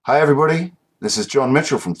Hi, everybody. This is John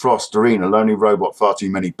Mitchell from Frost, Arena, Lonely Robot, Far Too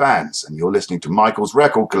Many Bands, and you're listening to Michael's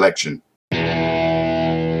Record Collection.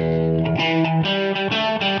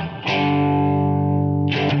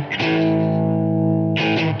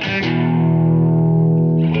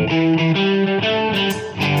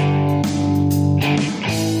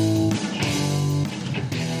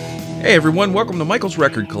 Hey everyone, welcome to Michael's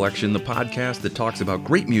Record Collection, the podcast that talks about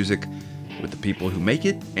great music with the people who make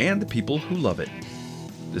it and the people who love it.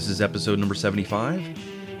 This is episode number 75,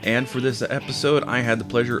 and for this episode I had the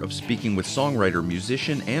pleasure of speaking with songwriter,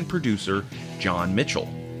 musician, and producer John Mitchell.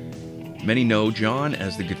 Many know John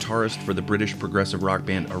as the guitarist for the British progressive rock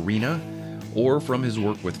band Arena, or from his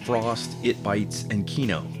work with Frost, It Bites, and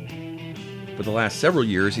Kino. For the last several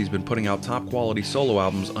years he's been putting out top quality solo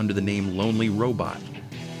albums under the name Lonely Robot.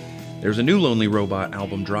 There's a new Lonely Robot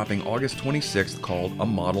album dropping August 26th called A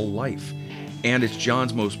Model Life, and it's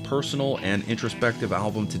John's most personal and introspective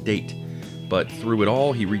album to date. But through it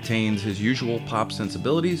all, he retains his usual pop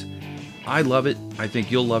sensibilities. I love it. I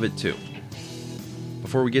think you'll love it too.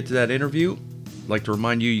 Before we get to that interview, I'd like to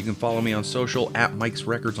remind you can follow me on social at Mike's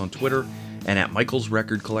Records on Twitter and at Michael's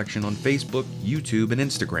Record Collection on Facebook, YouTube, and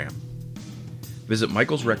Instagram. Visit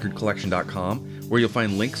michaelsrecordcollection.com where you'll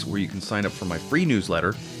find links where you can sign up for my free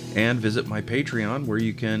newsletter, and visit my Patreon where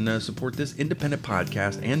you can support this independent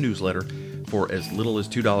podcast and newsletter for as little as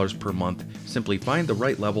 $2 per month. Simply find the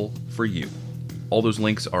right level for you. All those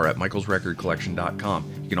links are at michaelsrecordcollection.com.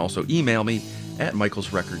 You can also email me at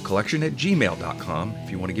michaelsrecordcollection@gmail.com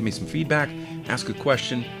if you want to give me some feedback, ask a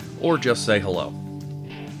question, or just say hello.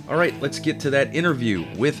 All right, let's get to that interview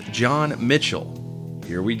with John Mitchell.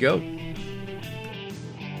 Here we go.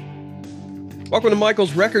 Welcome to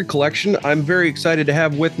Michael's Record Collection. I'm very excited to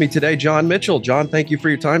have with me today John Mitchell. John, thank you for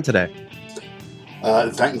your time today.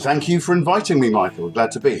 Thank you for inviting me, Michael.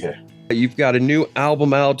 Glad to be here. You've got a new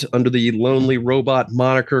album out under the Lonely Robot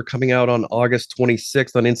moniker coming out on August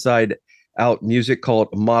 26th on Inside Out Music called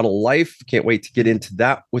Model Life. Can't wait to get into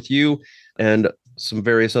that with you and some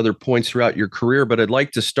various other points throughout your career. But I'd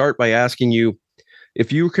like to start by asking you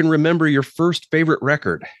if you can remember your first favorite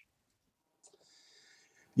record.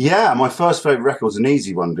 Yeah, my first favorite record was an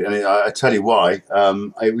easy one, and I tell you why.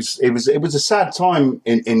 It was a sad time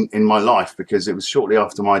in my life because it was shortly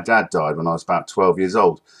after my dad died when I was about 12 years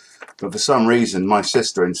old. But for some reason, my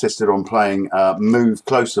sister insisted on playing "Move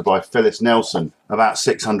Closer" by Phyllis Nelson about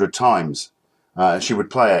 600 times. She would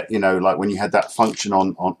play it, like when you had that function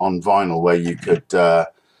on vinyl where you could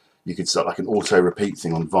start like an auto repeat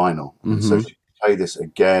thing on vinyl. Mm-hmm. So she would play this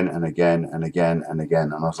again and again and again and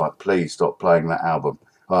again, and I was like, please stop playing that album.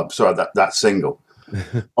 That single.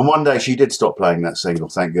 And one day she did stop playing that single,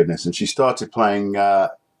 thank goodness. And she started playing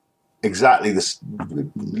exactly this,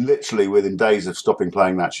 literally within days of stopping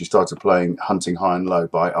playing that, she started playing Hunting High and Low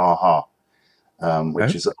by a-ha,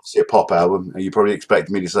 which is obviously a pop album. You probably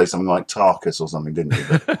expected me to say something like Tarkus or something, didn't you?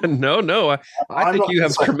 But No. I think you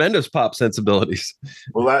have tremendous pop sensibilities.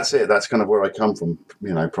 Well, that's it. That's kind of where I come from,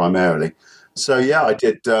 primarily. So yeah, I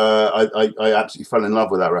did. I absolutely fell in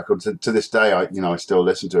love with that record. To this day, I still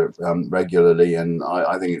listen to it regularly, and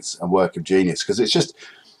I think it's a work of genius because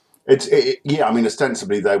yeah. I mean,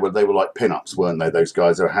 ostensibly they were like pin-ups, weren't they? Those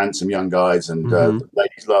guys, they were handsome young guys, and the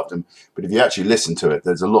ladies loved them. But if you actually listen to it,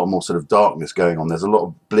 there's a lot more sort of darkness going on. There's a lot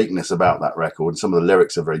of bleakness about that record, and some of the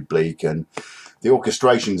lyrics are very bleak, and the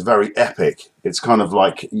orchestration is very epic. It's kind of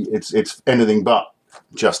like it's anything but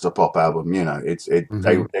just a pop album,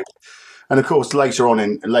 And of course, later on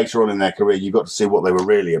in their career, you got to see what they were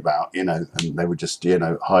really about, and they were just,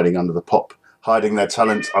 hiding their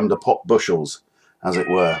talent under pop bushels, as it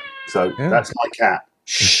were. So yeah. That's my cat.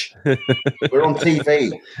 Shh. We're on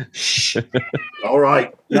TV. Shh. All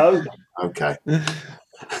right. No. Okay.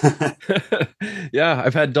 Yeah,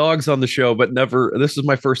 I've had dogs on the show, but never. This is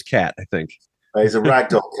my first cat, I think. He's a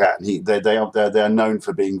ragdoll cat, and they're known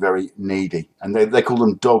for being very needy, and they call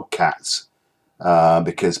them dog cats.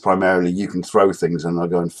 Because primarily you can throw things and they'll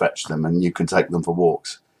go and fetch them, and you can take them for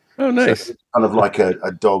walks. Oh, nice! So it's kind of like a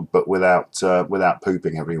dog, but without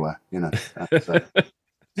pooping everywhere. So.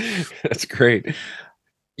 That's great.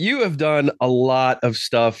 You have done a lot of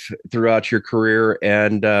stuff throughout your career,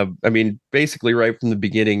 and I mean, basically, right from the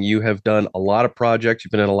beginning, you have done a lot of projects.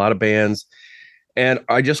 You've been in a lot of bands, and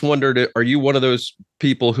I just wondered: are you one of those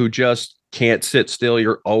people who just can't sit still?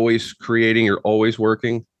 You're always creating. You're always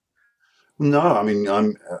working. No, I mean,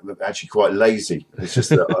 I'm actually quite lazy. It's just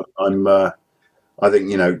that I think,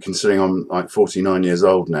 considering I'm like 49 years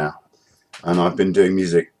old now, and I've been doing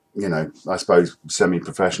music, I suppose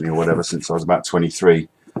semi-professionally or whatever since I was about 23.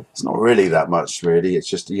 it's not really that much, really. It's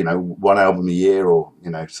just, one album a year, or,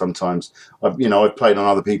 sometimes, I've played on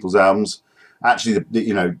other people's albums. Actually,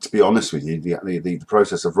 to be honest with you, the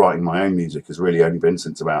process of writing my own music has really only been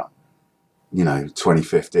since about,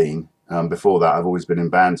 2015. Before that, I've always been in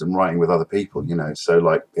bands and writing with other people, So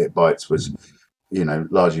like It Bites was,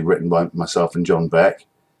 largely written by myself and John Beck.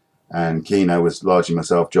 And Kino was largely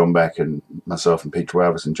myself, John Beck, and myself and Peter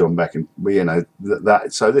Alvis and John Beck. And we,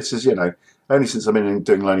 that. So this is, only since I've been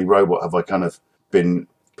doing Lonely Robot have I kind of been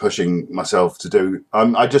pushing myself to do.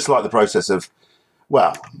 I just like the process of,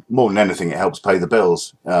 well, more than anything, it helps pay the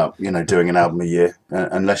bills. Doing an album a year.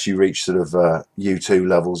 Unless you reach sort of U2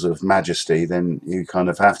 levels of majesty, then you kind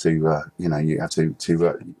of have to, you have to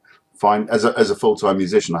find, as a full-time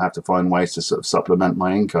musician, I have to find ways to sort of supplement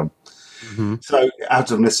my income. Mm-hmm. So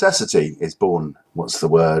out of necessity is born, what's the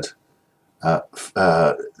word? I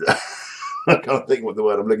can't think what the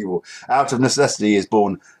word I'm looking for. Out of necessity is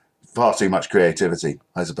born far too much creativity,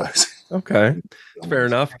 I suppose. Okay, fair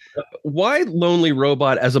enough. Why Lonely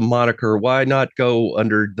Robot as a moniker? Why not go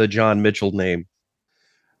under the John Mitchell name?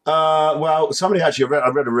 Well, somebody actually, I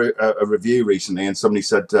read a review recently, and somebody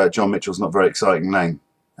said John Mitchell's not a very exciting name.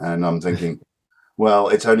 And I'm thinking, well,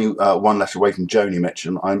 it's only one letter away from Joni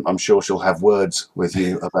Mitchell. I'm sure she'll have words with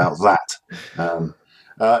you about that.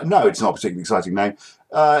 No, it's not a particularly exciting name.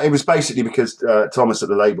 It was basically because Thomas at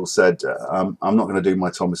the label said, I'm not going to do my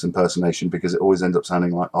Thomas impersonation because it always ends up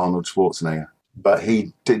sounding like Arnold Schwarzenegger. But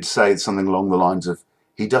he did say something along the lines of,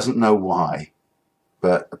 he doesn't know why,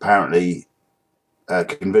 but apparently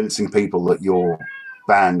convincing people that your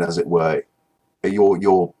band, as it were,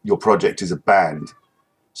 your project is a band,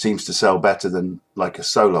 seems to sell better than like a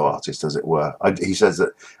solo artist, as it were. He says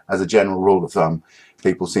that as a general rule of thumb,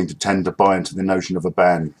 people seem to tend to buy into the notion of a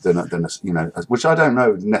band than which I don't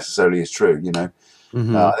know necessarily is true.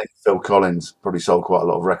 Mm-hmm. I think Phil Collins probably sold quite a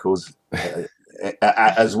lot of records,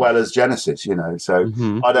 as well as Genesis. So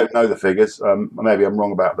Mm-hmm. I don't know the figures. Maybe I'm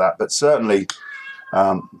wrong about that, but certainly,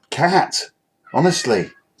 Cat. Honestly,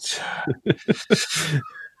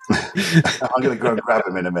 I'm going to go and grab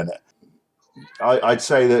him in a minute. I'd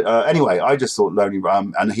say that anyway. I just thought Lonely,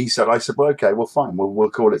 and I said, well, okay, well, fine, we'll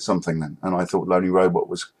call it something then. And I thought Lonely Robot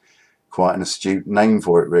was quite an astute name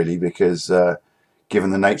for it, really, because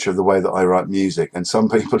given the nature of the way that I write music, and some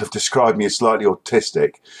people have described me as slightly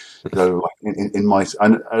autistic. So, like in my, I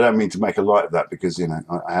don't mean to make a light of that because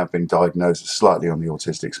I have been diagnosed slightly on the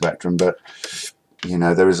autistic spectrum, but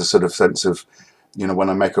there is a sort of sense of, when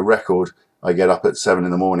I make a record, I get up at 7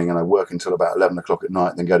 a.m. and I work until about 11 o'clock at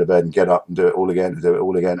night, then go to bed and get up and do it all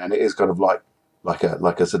again, and it is kind of like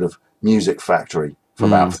a sort of music factory for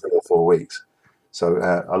about 3 or 4 weeks. So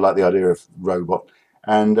I like the idea of Robot,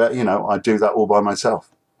 and I do that all by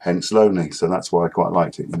myself, hence Lonely. So that's why I quite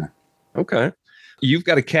liked it. Okay, you've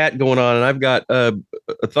got a cat going on, and I've got a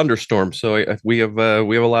thunderstorm. So we have a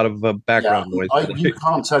lot of background noise. You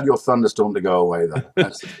can't tell your thunderstorm to go away, though.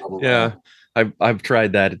 That's the trouble. Yeah. I've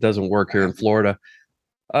tried that. It doesn't work here in Florida.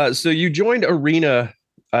 So you joined Arena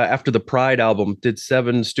after the Pride album, did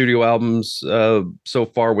 7 studio albums so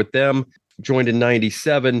far with them, joined in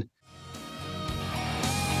 97.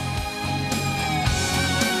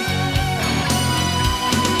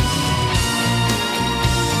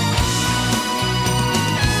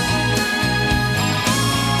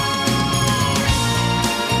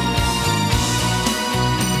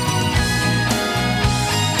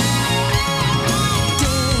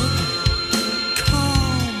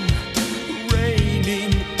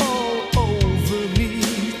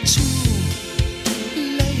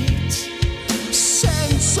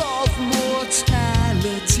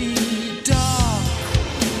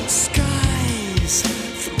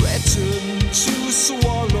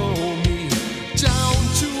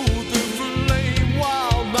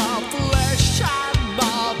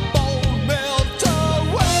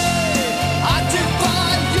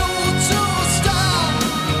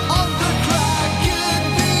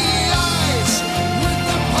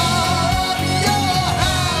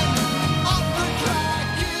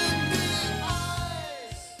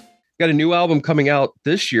 Got a new album coming out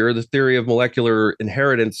this year, The Theory of Molecular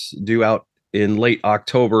Inheritance, due out in late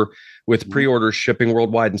October, with pre-orders shipping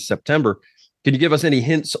worldwide in September. Can you give us any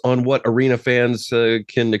hints on what Arena fans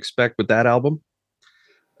can expect with that album?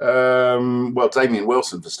 Well, Damien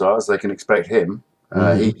Wilson, for starters, they can expect him.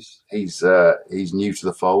 He's new to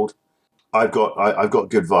the fold. I've got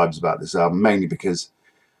good vibes about this album, mainly because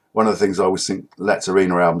one of the things I always think lets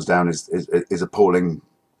Arena albums down is appalling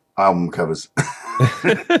album covers.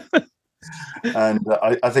 And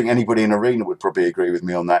I think anybody in Arena would probably agree with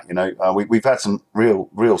me on that. We've had some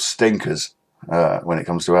real stinkers when it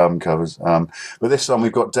comes to album covers. But this time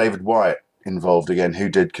we've got David Wyatt involved again, who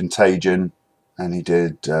did Contagion, and he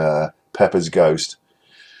did Pepper's Ghost.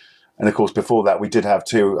 And of course, before that, we did have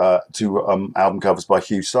two album covers by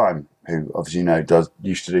Hugh Syme, who obviously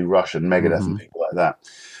used to do Rush and Megadeth and people like that.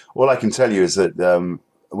 All I can tell you is that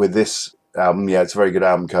with this album, it's a very good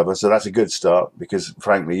album cover, so that's a good start, because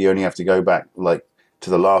frankly, you only have to go back like to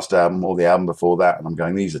the last album or the album before that, and I'm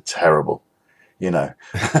going, these are terrible. I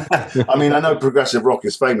mean, I know progressive rock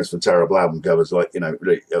is famous for terrible album covers, like,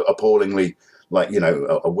 really appallingly, like,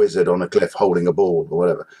 a wizard on a cliff holding a ball or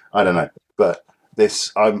whatever. I don't know, but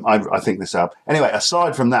this, I think this album. Anyway,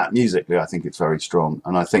 aside from that, musically, I think it's very strong,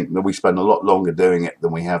 and I think that we spend a lot longer doing it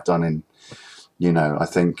than we have done in, I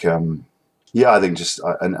think, I think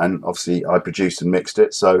and obviously I produced and mixed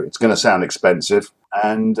it, so it's going to sound expensive,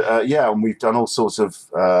 and and we've done all sorts of.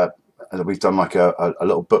 We've done like a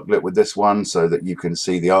little booklet with this one, so that you can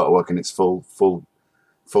see the artwork in its full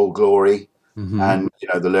glory, and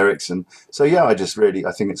the lyrics. And so I think it's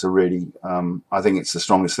I think it's the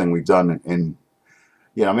strongest thing we've done in.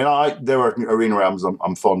 I mean, there are arena albums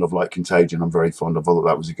I'm fond of, like Contagion. I'm very fond of. I thought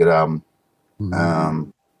that was a good album.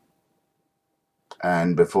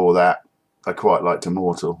 And before that, I quite liked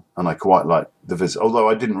Immortal, and I quite liked The Visitor. Although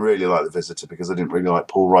I didn't really like The Visitor because I didn't really like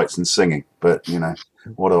Paul Wrightson's singing. But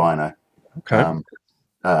what do I know? Okay.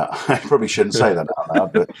 I probably shouldn't say that out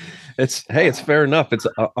loud, but it's fair enough. It's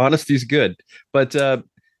honesty's good. But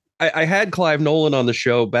I had Clive Nolan on the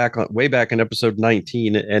show way back in episode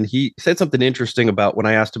 19, and he said something interesting about when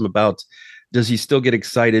I asked him about, does he still get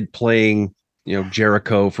excited playing,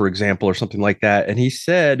 Jericho, for example, or something like that? And he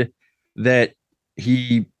said that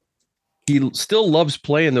he still loves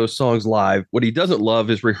playing those songs live. What he doesn't love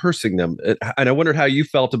is rehearsing them. And I wondered how you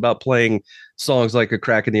felt about playing songs like A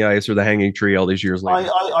Crack in the Ice or The Hanging Tree all these years later.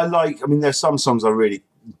 I mean, there's some songs I really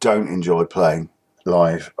don't enjoy playing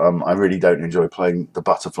live. I really don't enjoy playing The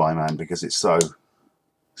Butterfly Man because it's so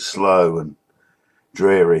slow and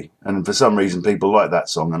dreary. And for some reason, people like that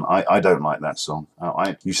song, and I don't like that song.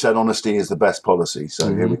 You said honesty is the best policy, so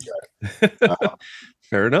here we go.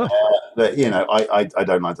 Fair enough. But I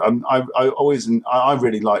don't like. I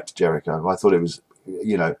really liked Jericho. I thought it was,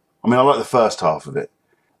 I like the first half of it.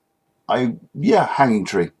 Hanging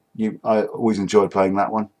Tree. I always enjoyed playing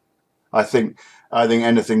that one. I think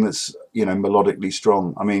anything that's melodically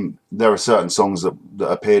strong. I mean, there are certain songs that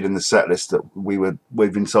appeared in the set list that we've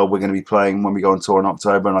been told we're going to be playing when we go on tour in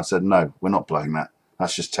October, and I said no, we're not playing that.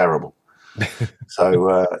 That's just terrible.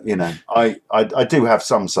 So I do have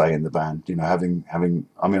some say in the band. Having I mean,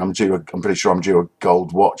 I'm pretty sure I'm due a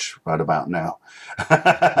gold watch right about now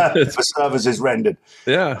for services rendered.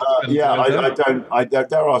 Yeah,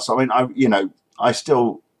 there are some.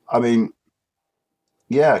 I mean,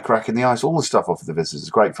 Crack in the Ice, all the stuff off of The Visitors is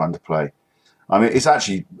great fun to play. I mean, it's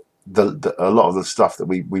actually a lot of the stuff that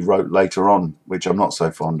we wrote later on, which I'm not so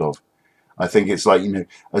fond of. I think it's like,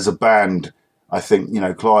 as a band, I think,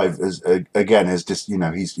 Clive has just,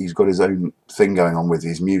 he's got his own thing going on with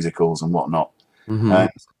his musicals and whatnot. And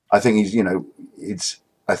I think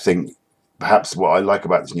I think perhaps what I like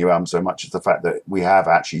about this new album so much is the fact that we have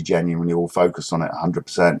actually genuinely all focused on it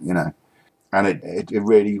 100%, and it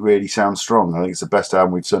really, really sounds strong. I think it's the best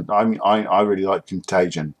album we've done. I really like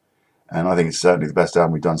Contagion, and I think it's certainly the best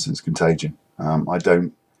album we've done since Contagion. And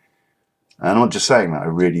I'm not just saying that, I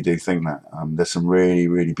really do think that. There's some really,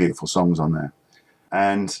 really beautiful songs on there.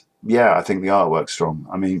 And I think the artwork's strong.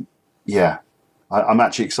 I mean, I'm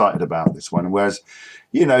actually excited about this one. Whereas,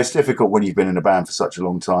 it's difficult when you've been in a band for such a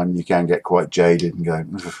long time. You can get quite jaded and go,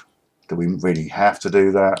 do we really have to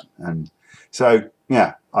do that? And so,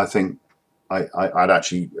 I think I'd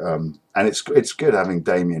actually, and it's good having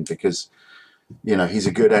Damien because, he's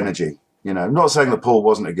a good energy. Not saying that Paul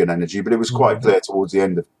wasn't a good energy, but it was quite clear towards the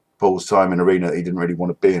end of Paul's time in Arena that he didn't really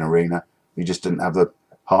want to be in Arena. He just didn't have the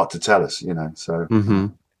heart to tell us, so.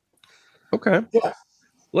 Okay. Yeah.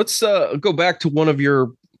 Let's go back to one of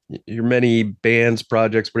your many bands,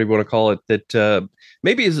 projects, whatever you want to call it, that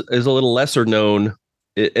maybe is a little lesser known,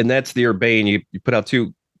 and that's The Urbane. You put out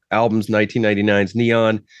 2 albums, 1999's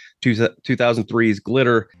Neon, 2003's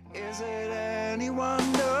Glitter. Is it any wonder?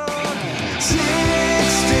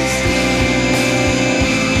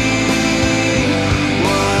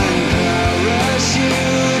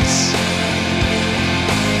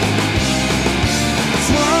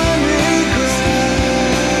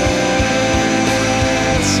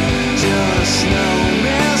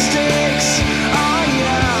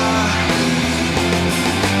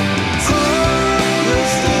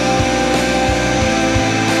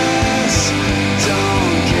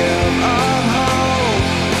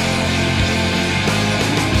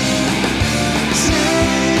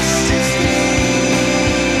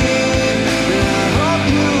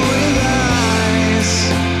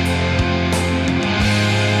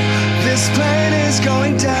 this plane is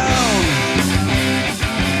going down.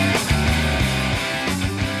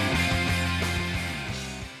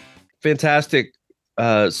 Fantastic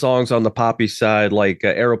songs on the poppy side, like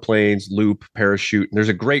Aeroplanes, Loop, Parachute. And there's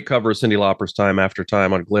a great cover of Cyndi Lauper's Time After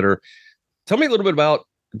Time on Glitter. Tell me a little bit about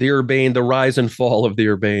the Urbane, the rise and fall of the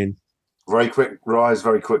Urbane. Very quick rise,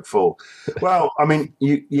 very quick fall. Well, I mean,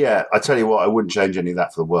 I tell you what, I wouldn't change any of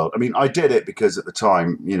that for the world. I mean, I did it because at the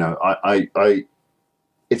time, you know,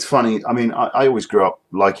 it's funny. I mean, I always grew up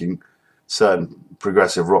liking certain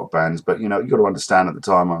progressive rock bands, but, you know, you got to understand at the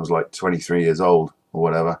time I was like 23 years old or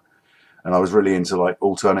whatever. And I was really into like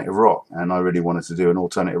alternative rock, and I really wanted to do an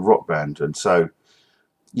alternative rock band. And so,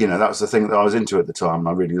 you know, that was the thing that I was into at the time. And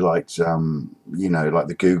I really liked, you know, like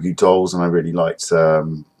the Goo Goo Dolls, and I really liked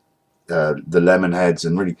the Lemonheads.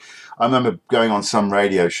 And really, I remember going on some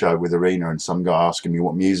radio show with Arena and some guy asking me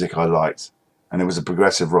what music I liked. And it was a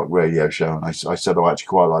progressive rock radio show. And I said, I actually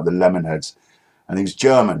quite like the Lemonheads. And he was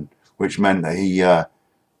German, which meant that he,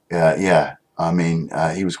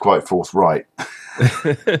 he was quite forthright.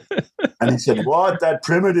 And he said, what? That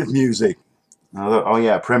primitive music? And I thought, oh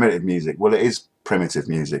yeah, primitive music. Well, it is primitive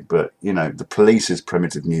music, but, you know, the Police is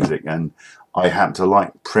primitive music, and I happen to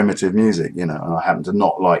like primitive music, you know, and I happen to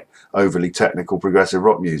not like overly technical progressive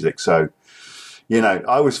rock music. So, you know,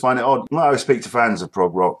 I always find it odd. I always speak to fans of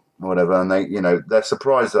prog rock or whatever, and they, you know, they're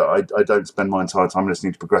surprised that I don't spend my entire time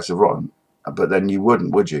listening to progressive rock. But then you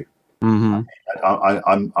wouldn't, would you? Mm-hmm.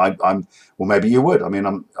 I'm well, maybe you would. I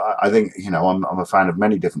mean, I think, you know, I'm a fan of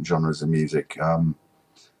many different genres of music.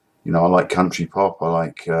 You know, I like country pop. I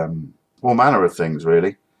like all manner of things,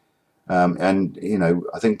 really. And, you know,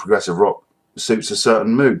 I think progressive rock suits a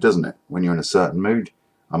certain mood, doesn't it? When you're in a certain mood,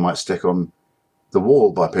 I might stick on The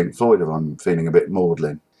Wall by Pink Floyd if I'm feeling a bit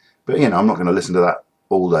maudlin. But, you know, I'm not going to listen to that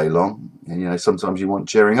all day long. And, you know, sometimes you want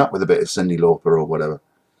cheering up with a bit of Cyndi Lauper or whatever.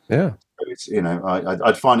 Yeah. It's, you know,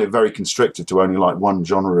 I'd find it very constricted to only like one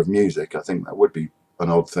genre of music. I think that would be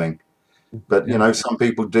an odd thing. But, you know, some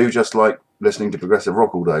people do just like listening to progressive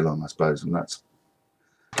rock all day long, I suppose, and that's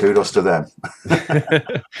kudos to them.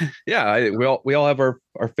 Yeah, we all have our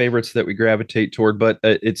favorites that we gravitate toward, but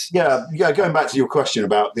it's going back to your question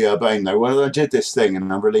about the Urbane, though. Well, I did this thing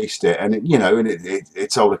and I released it, and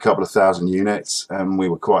it sold a couple of thousand units, and we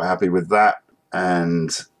were quite happy with that.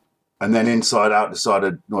 And then Inside Out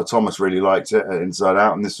decided, well, Thomas really liked it, Inside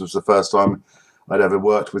Out, and this was the first time I'd ever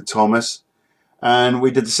worked with Thomas. And we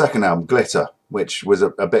did the second album, Glitter, which was a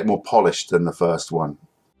bit more polished than the first one.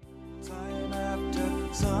 Time after,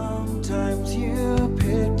 sometimes you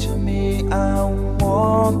picture me, I'm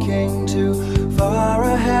walking too far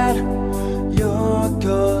ahead. You're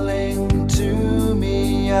calling to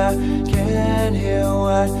me, I can't hear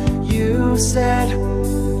what you said.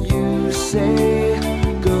 You say,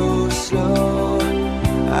 go slow,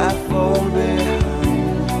 I fall behind.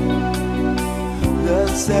 The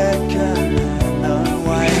second and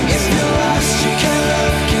unwind. If you're lost, you can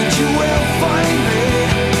look and you will find me.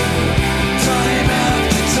 Time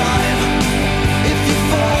after time. If you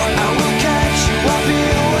fall, I will catch you. I'll be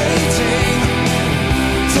waiting.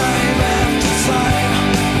 Time after time.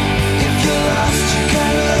 If you're lost, you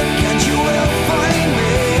can look and you will find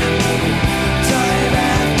me. Time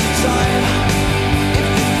after time. If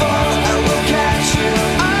you fall, I will catch you.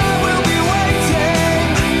 I will be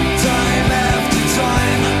waiting. Time after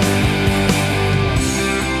time.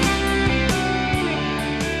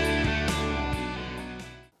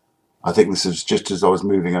 I think this was just as I was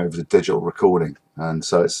moving over to digital recording, and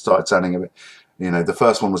so it started sounding a bit, you know, the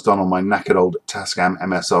first one was done on my knackered old Tascam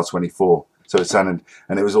MSR24, so it sounded,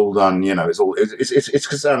 and it was all done, you know, it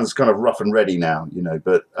sounds kind of rough and ready now, you know,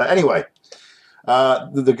 but anyway,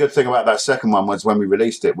 the good thing about that second one was when we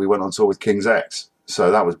released it, we went on tour with King's X,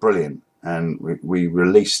 so that was brilliant, and we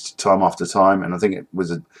released Time After Time, and I think it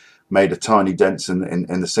was made a tiny dent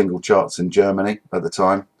in the single charts in Germany at the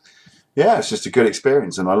time. Yeah, it's just a good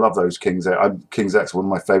experience, and I love those King's X. King's X, one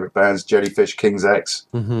of my favorite bands. Jellyfish, King's X.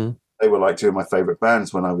 mm-hmm. They were like two of my favorite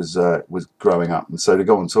bands when I was growing up, and so to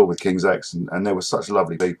go on tour with King's X, and they were such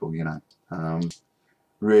lovely people, you know,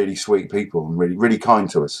 really sweet people, and really really kind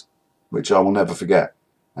to us, which I will never forget.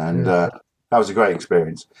 And that was a great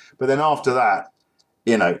experience. But then after that,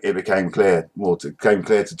 you know, it became clear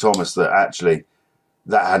to Thomas that actually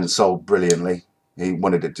that hadn't sold brilliantly. He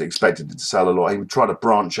expected it to sell a lot. He would try to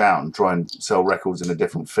branch out and try and sell records in a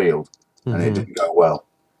different field, and it didn't go well,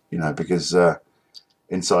 you know, because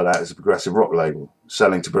Inside Out is a progressive rock label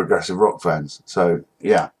selling to progressive rock fans. So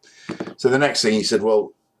yeah. So the next thing he said,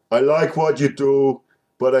 well, I like what you do,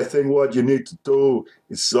 but I think what you need to do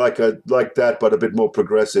is like that, but a bit more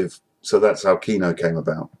progressive. So that's how Kino came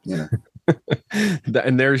about, you know.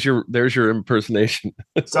 And there's your impersonation.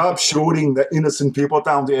 Stop shooting the innocent people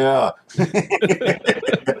down there.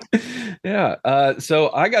 Yeah.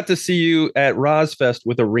 So I got to see you at Rozfest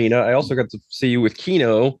with Arena. I also got to see you with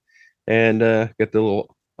Kino, and get the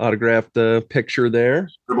little autographed picture there.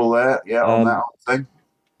 Scribble there, yeah, on that thing.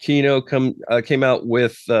 Kino came out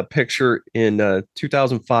with a picture in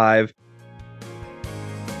 2005.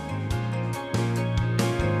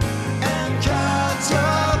 And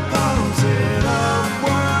catapulted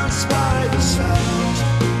upwards by the sound,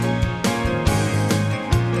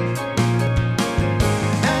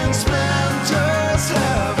 and splinters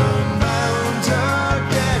heaven bound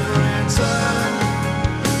again return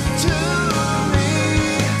to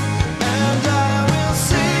me, and I will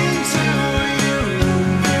sing to you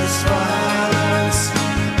this violence.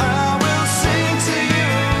 I will sing to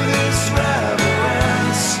you this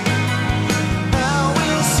reverence. I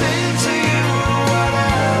will sing to you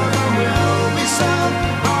whatever will be sung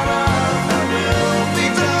on earth that will be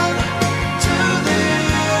done to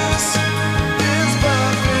this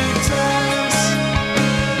perfect dance.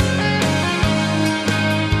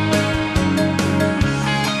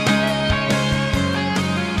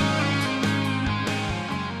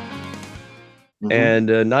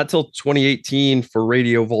 And not till 2018 for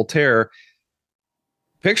Radio Voltaire.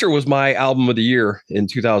 Picture was my album of the year in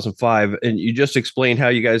 2005, and you just explained how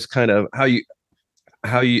you guys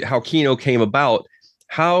how Kino came about.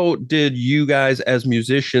 How did you guys as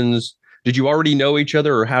musicians, did you already know each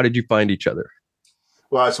other, or how did you find each other?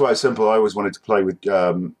 Well, it's quite simple. I always wanted to play with,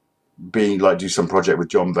 do some project with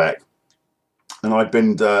John Beck. And I'd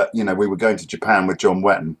been, we were going to Japan with John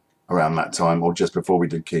Wetton around that time, or just before we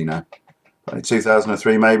did Kino, like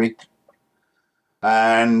 2003 maybe.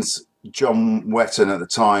 And John Wetton at the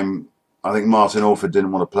time, I think Martin Alford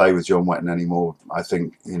didn't want to play with John Wetton anymore. I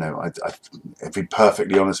think, if be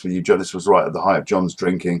perfectly honest with you, John, this was right at the height of John's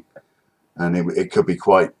drinking, and it could be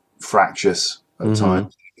quite fractious at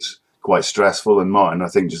times. It's quite stressful, and Martin, I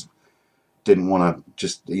think, just didn't want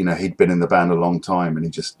to he'd been in the band a long time, and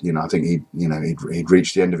he just, I think he'd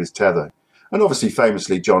reached the end of his tether. And obviously,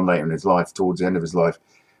 famously, John later in his life, towards the end of his life,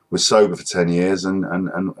 was sober for 10 years and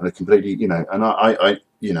a completely, and I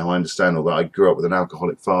understand all that. I grew up with an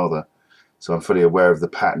alcoholic father, so I'm fully aware of the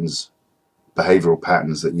behavioral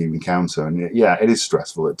patterns that you encounter. And yeah, it is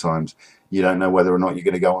stressful at times. You don't know whether or not you're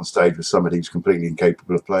going to go on stage with somebody who's completely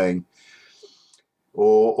incapable of playing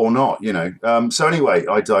or not, So anyway,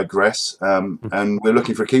 I digress. And we're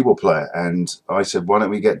looking for a keyboard player. And I said, why don't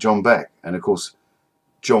we get John Beck? And of course,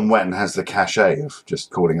 John Wetton has the cachet of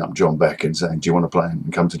just calling up John Beck and saying, do you want to play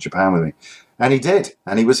and come to Japan with me? And he did,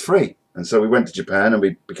 and he was free. And so we went to Japan and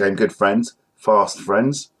we became good friends, fast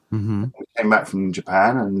friends. Mm-hmm. We came back from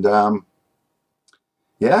Japan and, and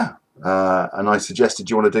I suggested,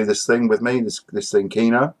 do you want to do this thing with me, this thing,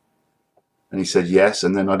 Kino? And he said yes,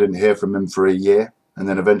 and then I didn't hear from him for a year, and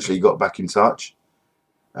then eventually he got back in touch.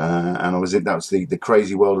 And that was the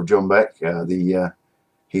crazy world of John Beck,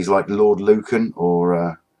 he's like Lord Lucan,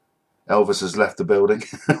 or Elvis has left the building,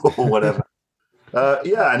 or whatever.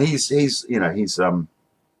 And he's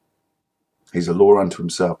a law unto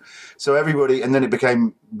himself. So everybody, and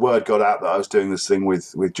then word got out that I was doing this thing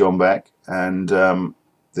with John Beck and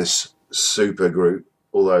this super group.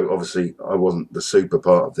 Although obviously I wasn't the super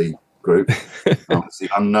part of the group, I was the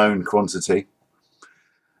unknown quantity.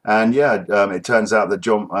 And it turns out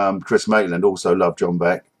that Chris Maitland also loved John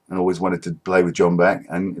Beck and always wanted to play with John Beck.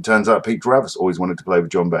 And it turns out Pete Travis always wanted to play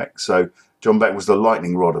with John Beck. So John Beck was the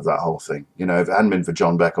lightning rod of that whole thing. If it hadn't been for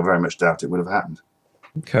John Beck, I very much doubt it would have happened.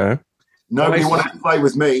 Okay. Nobody wanted to play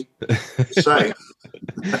with me. Say.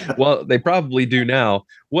 Well, they probably do now.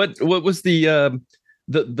 What was the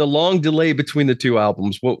long delay between the two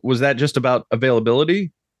albums? What was that, just about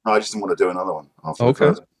availability? No, I just didn't want to do another one. After the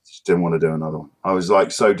first, just didn't want to do another one. I was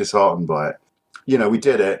so disheartened by it. We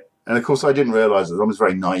did it. And of course, I didn't realize that I was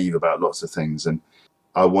very naive about lots of things. And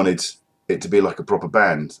I wanted it to be like a proper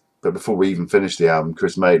band. But before we even finished the album,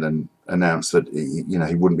 Chris Maitland announced that he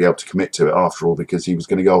wouldn't be able to commit to it after all, because he was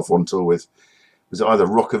going to go off on tour with, was it either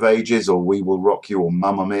Rock of Ages or We Will Rock You or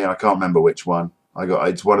Mamma Mia? I can't remember which one.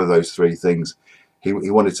 It's one of those three things.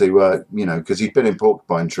 He wanted to, because he'd been in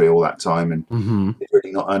Porcupine Tree all that time and he'd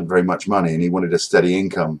really not earned very much money, and he wanted a steady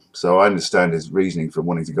income. So I understand his reasoning for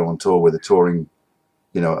wanting to go on tour with a touring,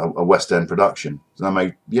 a West End production. So I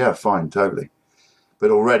made, fine, totally.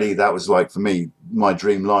 But already that was for me, my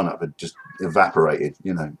dream lineup had just evaporated,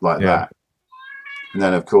 that. And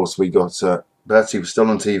then, of course, we got Bertie was still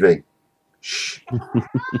on TV. Shh.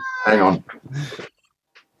 Hang on.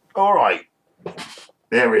 All right.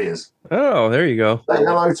 There he is. Oh, there you go. Say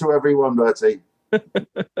hello to everyone, Bertie.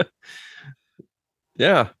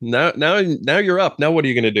 Yeah. Now you're up. Now what are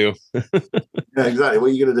you going to do? Yeah, exactly. What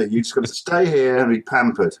are you going to do? You just got to stay here and be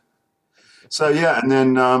pampered. So yeah, and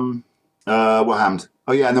then what happened?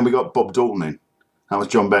 Oh yeah, and then we got Bob Dalton in. That was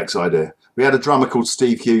John Beck's idea. We had a drummer called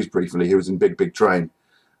Steve Hughes briefly. He was in Big Big Train.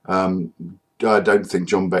 I don't think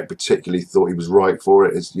John Beck particularly thought he was right for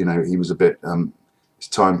it. As you know, he was a bit. His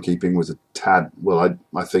timekeeping was a tad. Well,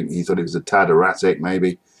 I think he thought it was a tad erratic.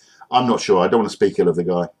 Maybe. I'm not sure. I don't want to speak ill of the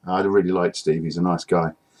guy. I really liked Steve. He's a nice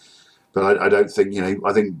guy. But I don't think,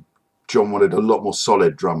 I think John wanted a lot more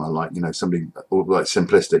solid drummer, like, somebody like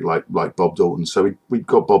simplistic, like Bob Dalton. So we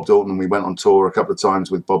got Bob Dalton and we went on tour a couple of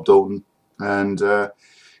times with Bob Dalton. And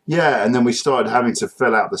and then we started having to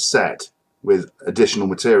fill out the set with additional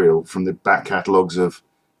material from the back catalogues of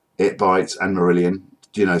It Bites and Marillion,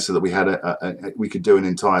 so that we had we could do an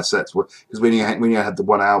entire set. Because we only had the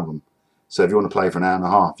one album. So if you want to play for an hour and a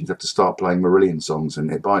half, you'd have to start playing Marillion songs and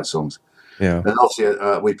It Bites songs. Yeah. And obviously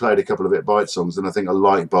we played a couple of It Bites songs, and I think a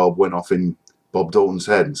light bulb went off in Bob Dalton's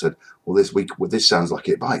head and said, well, this sounds like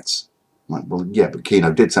It Bites. I'm like, well, yeah, but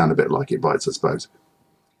Keno did sound a bit like It Bites, I suppose.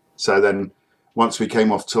 So then once we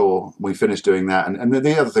came off tour, we finished doing that. And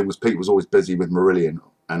the other thing was Pete was always busy with Marillion.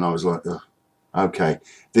 And I was like, ugh. Okay,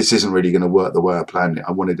 this isn't really going to work the way I planned it.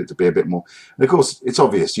 I wanted it to be a bit more. And of course, it's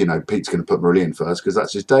obvious, Pete's going to put Marillion first because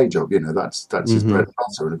that's his day job. That's his bread and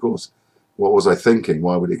butter. And of course, what was I thinking?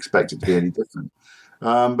 Why would he expect it to be any different?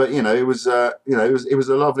 But it was a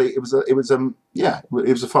lovely. It was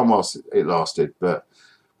a fun whilst it lasted. But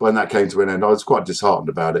when that came to an end, I was quite disheartened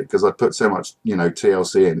about it because I put so much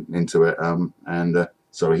TLC into it.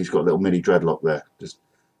 Sorry, he's got a little mini dreadlock there, just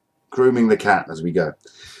grooming the cat as we go.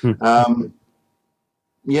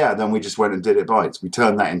 Then we just went and did It Bites. We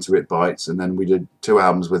turned that into It Bites, and then we did 2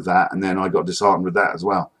 albums with that, and then I got disheartened with that as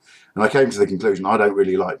well. And I came to the conclusion I don't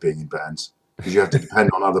really like being in bands because you have to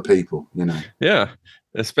depend on other people, Yeah,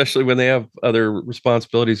 especially when they have other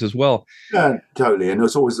responsibilities as well. Yeah, totally. And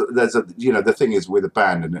it's always the thing is with a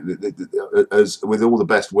band, and as with all the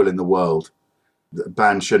best will in the world, the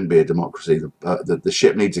band shouldn't be a democracy. The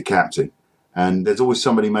ship needs a captain, and there's always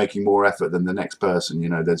somebody making more effort than the next person.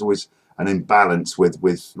 There's always an imbalance with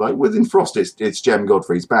like within Frost, it's Jem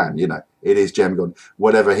Godfrey's band. It is Jem God.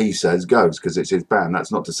 Whatever he says goes because it's his band.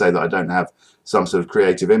 That's not to say that I don't have some sort of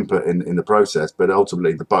creative input in the process, but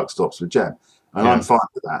ultimately the buck stops with Jem, and I'm fine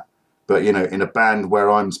with that. But in a band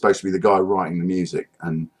where I'm supposed to be the guy writing the music,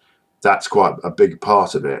 and that's quite a big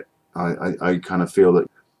part of it. I kind of feel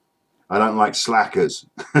that I don't like slackers.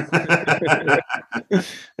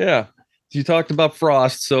 Yeah. You talked about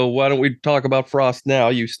Frost, so why don't we talk about Frost now?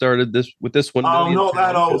 You started this with this one. Oh, not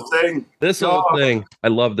that old thing. This old thing. I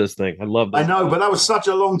love this thing. I love this. I know, but that was such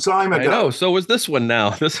a long time ago. I know. So was this one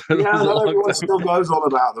now. Everyone still goes on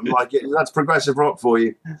about them. That's progressive rock for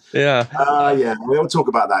you. Yeah. We'll talk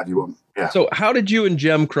about that if you want. Yeah. So how did you and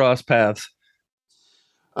Jem cross paths?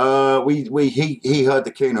 He heard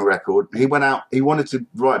the Keno record. He went out. He wanted to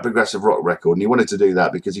write a progressive rock record, and he wanted to do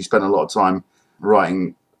that because he spent a lot of time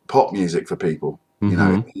writing pop music for people, in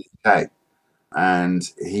the UK. And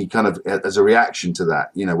he kind of, as a reaction to that,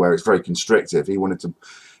 where it's very constrictive, he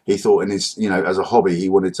thought in his, as a hobby, he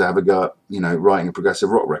wanted to have a go at, writing a progressive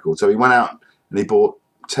rock record. So he went out and he bought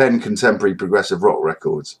 10 contemporary progressive rock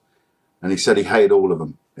records. And he said he hated all of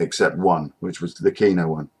them except one, which was the Keno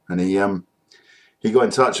one. And he got in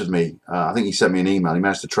touch with me. I think he sent me an email. He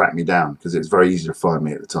managed to track me down because it was very easy to find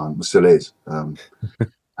me at the time. It still is.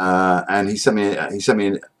 And he sent me, as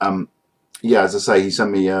I say, he sent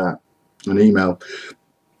me an email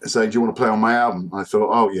saying, do you want to play on my album? I thought,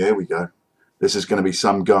 oh, yeah, here we go. This is going to be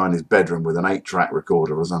some guy in his bedroom with an 8-track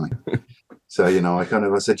recorder or something. So,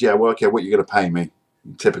 I said, yeah, well, okay, what are you going to pay me?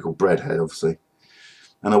 Typical breadhead, obviously.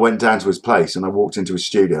 And I went down to his place and I walked into his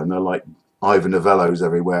studio and they're like Ivor Novellos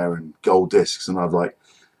everywhere and gold discs. And I was like,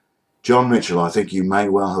 John Mitchell, I think you may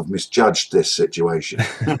well have misjudged this situation.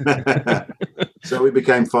 So we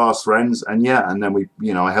became fast friends, and then we,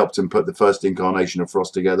 I helped him put the first incarnation of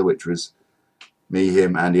Frost together, which was me,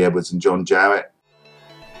 him, Andy Edwards, and John Jowett.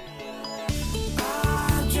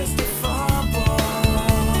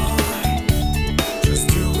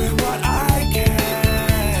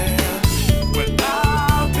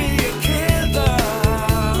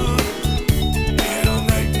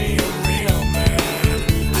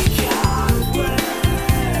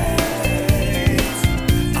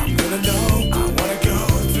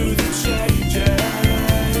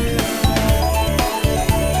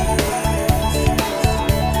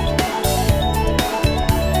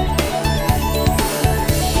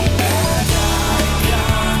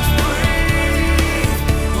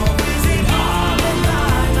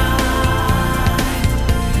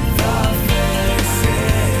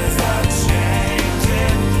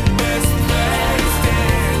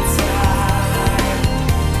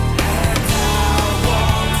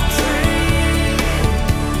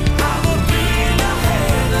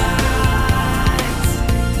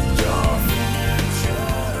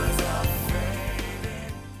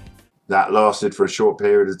 that lasted for a short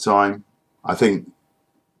period of time. I think,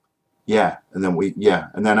 yeah. And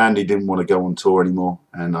then Andy didn't want to go on tour anymore.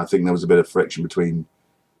 And I think there was a bit of friction between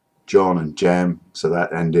John and Jem. So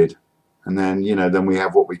that ended. And then, then we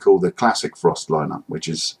have what we call the classic Frost lineup, which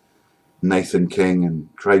is Nathan King and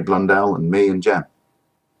Craig Blundell and me and Jem.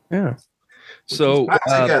 Yeah. So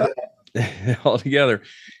together. all together,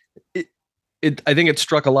 I think it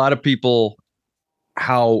struck a lot of people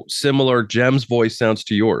how similar Jem's voice sounds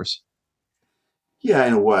to yours. Yeah,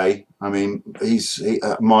 in a way. I mean, I suppose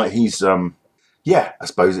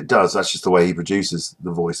it does. That's just the way he produces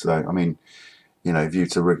the voice, though. I mean, I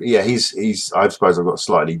suppose I've got a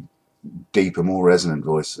slightly deeper, more resonant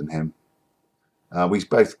voice than him. We've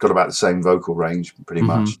both got about the same vocal range, pretty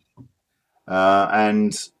much.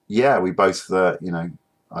 And yeah, we both, I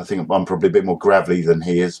think I'm probably a bit more gravelly than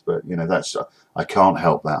he is, but that's I can't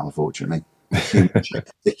help that, unfortunately.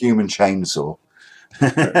 The human chainsaw.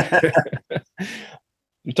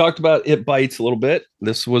 You talked about It Bites a little bit.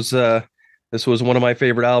 This was one of my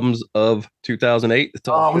favorite albums of 2008.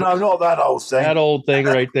 Oh no, not that old thing. That old thing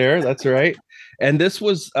right there. That's right. And this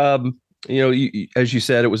was, as you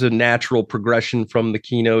said, it was a natural progression from the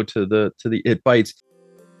Kino to the It Bites.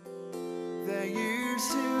 There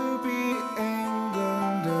used to be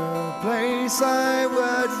England, a place I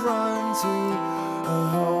would run to, a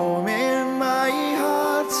home in my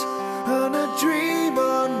heart, and a dream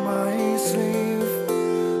on my sleeve.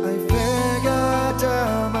 I figured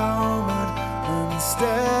a moment and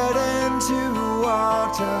stared into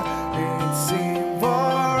water. It seemed for a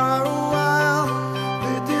while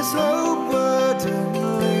that this hope wouldn't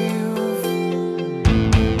leave.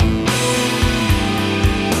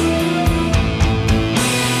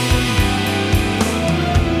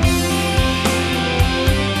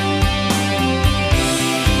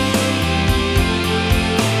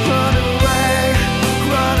 Run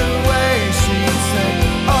away, she said,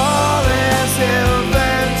 all is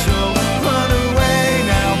eventual. Run away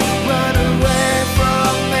now, run away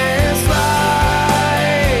from this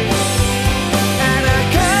life. And I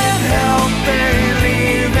can't help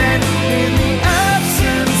believing in the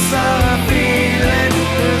absence of feeling,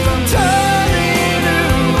 'cause I'm turning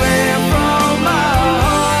away from my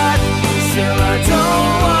heart. Still I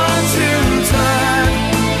don't want to turn,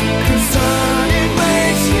 'cause turning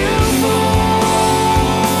makes you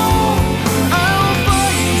fall. I'll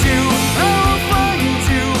find you, I'll find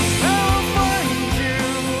you, I'll find you.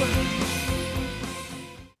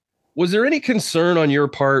 Was there any concern on your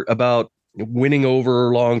part about winning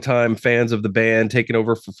over longtime fans of the band, taking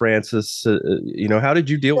over for Francis? How did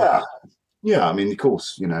you deal with it? Yeah, I mean, of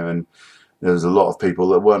course, and there was a lot of people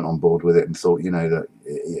that weren't on board with it and thought, that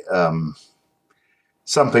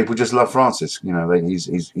some people just love Francis.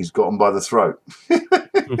 He's got them by the throat.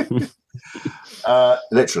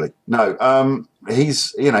 Literally. No,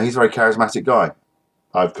 he's a very charismatic guy.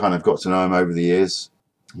 I've kind of got to know him over the years.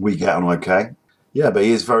 We get on okay. Yeah, but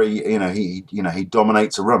he is very, he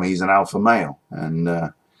dominates a room. He's an alpha male, and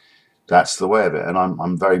that's the way of it. And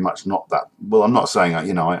I'm very much not that. Well, I'm not saying I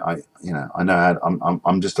know how.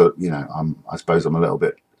 I'm just a, I suppose I'm a little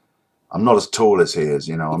bit. I'm not as tall as he is.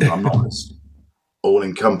 I'm not as all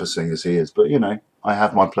encompassing as he is. But I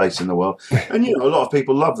have my place in the world, and a lot of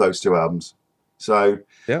people love those two albums. So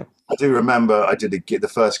Yeah. I do remember I did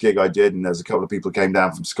the first gig I did, and there was a couple of people who came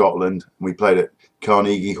down from Scotland, and we played at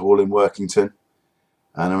Carnegie Hall in Workington.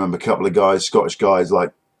 And I remember a couple of guys, Scottish guys,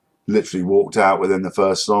 like literally walked out within the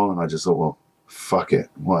first song, and I just thought, well, fuck it,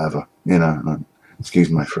 whatever, excuse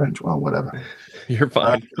my French, well, whatever. You're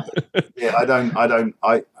fine. You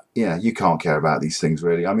can't care about these things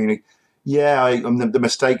really. I mean, the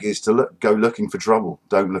mistake is to go looking for trouble.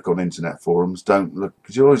 Don't look on internet forums. Don't look,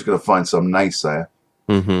 because you're always going to find some naysayer.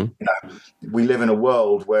 Mm-hmm. We live in a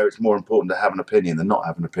world where it's more important to have an opinion than not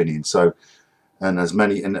have an opinion. So, and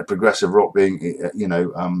progressive rock being,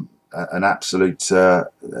 an absolute a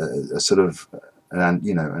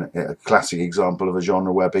classic example of a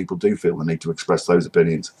genre where people do feel the need to express those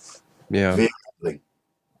opinions. Yeah. Vehemently.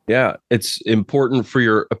 Yeah, it's important for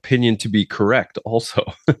your opinion to be correct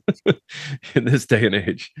also in this day and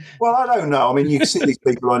age. Well, I don't know. I mean, you see these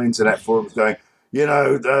people on internet forums going,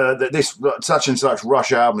 this such and such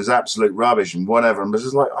Rush album is absolute rubbish and whatever. And it's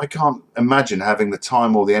just like, I can't imagine having the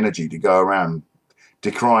time or the energy to go around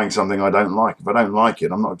decrying something I don't like. If I don't like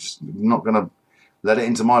it, I'm not going to let it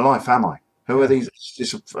into my life, am I? Who are these? It's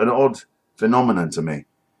just an odd phenomenon to me.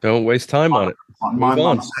 Don't waste time on it. My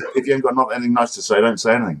mum said, if you ain't got anything nice to say, don't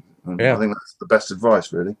say anything. Yeah. I think that's the best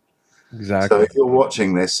advice, really. Exactly. So if you're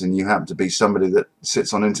watching this and you happen to be somebody that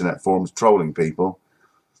sits on internet forums trolling people,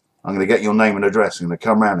 I'm going to get your name and address. I'm going to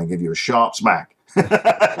come around and give you a sharp smack.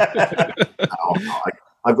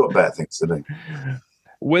 I've got better things to do.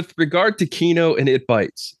 With regard to Keno and It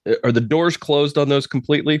Bites, are the doors closed on those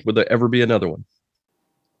completely? Will there ever be another one?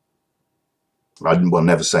 I will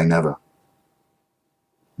never say never.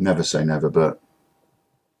 Never say never, but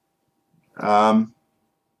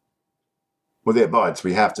with It Bites,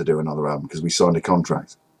 we have to do another album because we signed a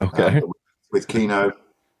contract. Okay. With Keno.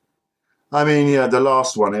 I mean, yeah, the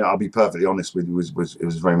last one, I'll be perfectly honest with you, was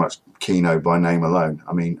very much Keno by name alone.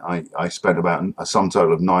 I mean, I spent about a sum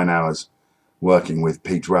total of 9 hours working with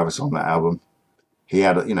Pete Travis on that album. He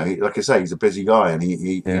had, like I say, he's a busy guy, and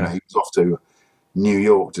he was off to New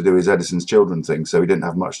York to do his Edison's Children thing, so he didn't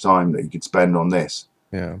have much time that he could spend on this.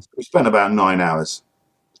 Yeah, so we spent about 9 hours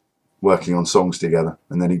working on songs together,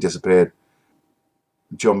 and then he disappeared.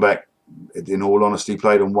 John Beck, in all honesty,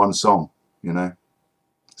 played on one song.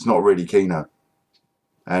 It's not really Keno,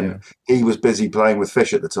 and he was busy playing with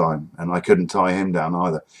Fish at the time, and I couldn't tie him down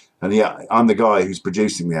either. And yeah, I'm the guy who's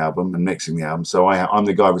producing the album and mixing the album, so I'm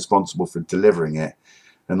the guy responsible for delivering it.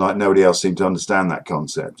 And like nobody else seemed to understand that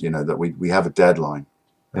concept, that we have a deadline.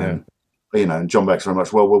 Yeah. And John Beck's very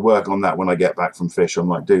much, well, we'll work on that when I get back from Fish. I'm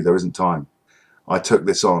like, dude, there isn't time. I took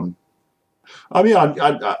this on. I mean,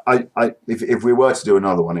 if we were to do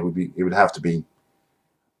another one, it would have to be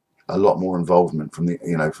a lot more involvement from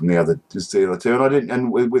the other two. And I didn't.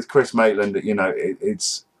 And with Chris Maitland,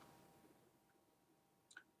 it's.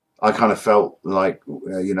 I kind of felt like,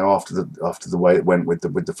 after the way it went with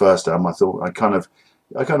the first album, I thought I kind of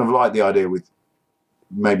liked the idea with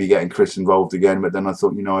maybe getting Chris involved again. But then I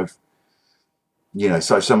thought,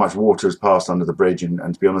 so much water has passed under the bridge, and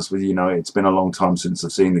to be honest with you, it's been a long time since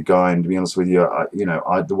I've seen the guy. And to be honest with you,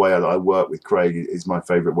 the way I work with Craig is my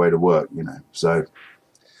favorite way to work. So.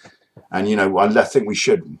 And I think we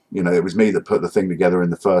should. It was me that put the thing together in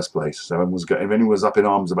the first place. So if anyone was up in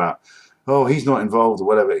arms about, oh, he's not involved or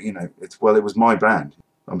whatever, it was my band.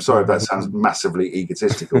 I'm sorry if that sounds massively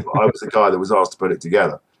egotistical, but I was the guy that was asked to put it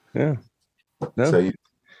together. Yeah. No. So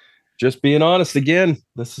just being honest again.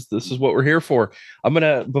 This is what we're here for. I'm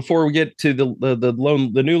gonna, before we get to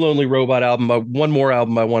the new Lonely Robot album, one more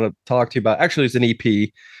album I want to talk to you about. Actually, it's an EP.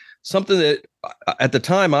 Something that at the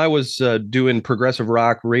time I was doing progressive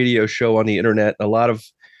rock radio show on the internet. A lot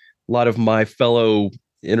of my fellow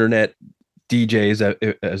internet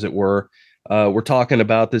DJs, as it were talking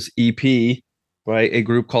about this EP, right? A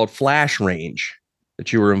group called Flash Range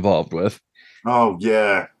that you were involved with. Oh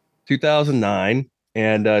yeah, 2009,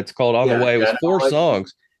 and it's called On the Way. It was 4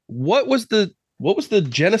 songs. What was the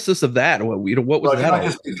genesis of that? What was that? Can I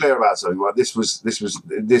just be clear about something? Well, this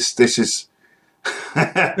is.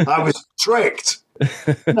 I was tricked.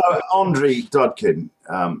 Andrei Dudkin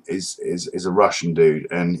is a Russian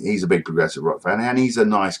dude, and he's a big progressive rock fan, and he's a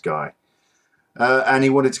nice guy. And he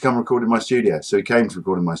wanted to come record in my studio, so he came to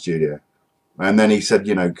record in my studio. And then he said,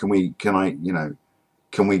 can we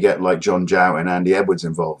get like John Jowett and Andy Edwards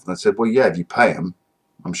involved? And I said, well, yeah, if you pay them,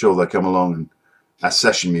 I'm sure they'll come along and as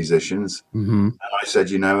session musicians. Mm-hmm. And I said,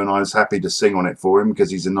 and I was happy to sing on it for him because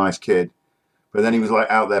he's a nice kid. But then he was like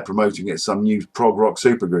out there promoting it, some new prog rock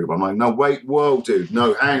supergroup. I'm like, no, wait, whoa, dude,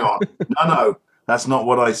 no, hang on. No, that's not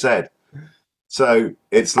what I said. So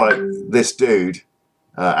it's like this dude,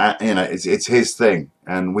 it's his thing.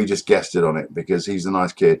 And we just guessed it on it because he's a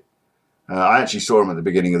nice kid. I actually saw him at the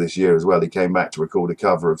beginning of this year as well. He came back to record a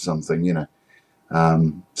cover of something,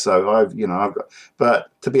 So I've got, but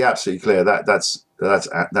to be absolutely clear, that's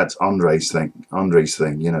Andrei's thing.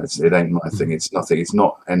 It ain't my thing. It's nothing. It's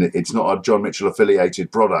not a John Mitchell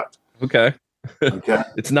affiliated product. Okay. Okay.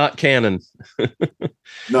 It's not canon.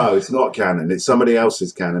 No, it's not canon. It's somebody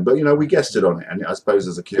else's canon. But we guessed it on it, and I suppose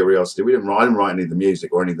as a curiosity, I didn't write any of the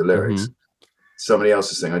music or any of the lyrics. Mm-hmm. Somebody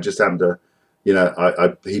else's thing. I just happened to,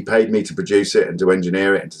 he paid me to produce it and to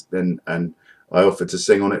engineer it, and I offered to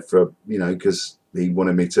sing on it for because he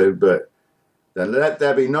wanted me to, but then let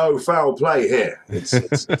there be no foul play here. It's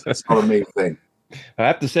not a me thing. I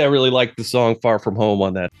have to say I really like the song Far From Home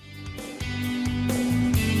on that.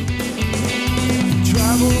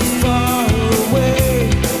 Travel far away,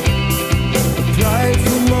 apply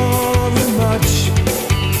for more than much.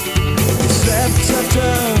 Except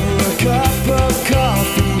after a cup of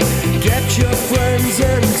coffee, get your friends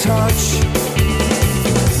in touch.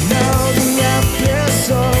 Now the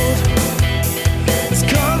episode is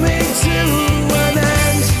coming to an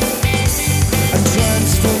end, and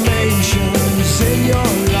transformations in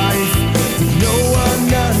your life that no one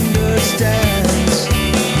understands.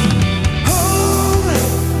 Home,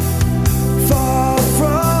 far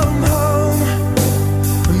from home,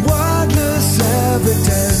 and wordless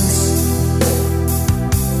evidence.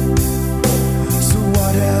 So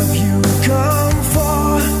what have you come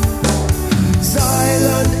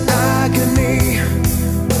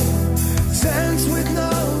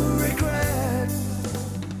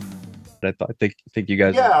I think you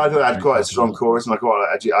guys. Yeah, I thought I had quite a strong chorus, and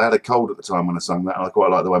actually I had a cold at the time when I sung that, and I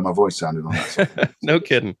quite like the way my voice sounded on that song. No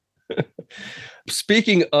kidding.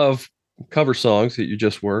 Speaking of cover songs that you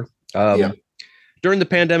just were, Yeah. during the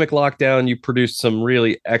pandemic lockdown, you produced some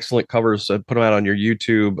really excellent covers. Put them out on your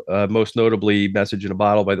YouTube, most notably "Message in a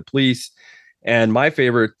Bottle" by The Police, and my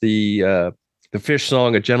favorite, the Fish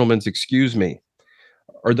song "A Gentleman's Excuse Me."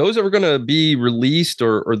 Are those ever going to be released,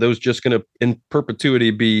 or are those just going to in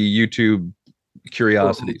perpetuity be YouTube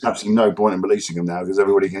curiosities? Well, absolutely no point in releasing them now because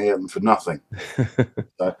everybody can hear them for nothing.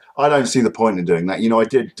 So I don't see the point in doing that. You know, I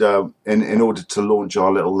did in order to launch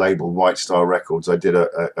our little label, White Star Records, I did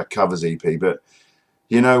a covers EP, but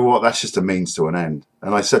you know what? That's just a means to an end.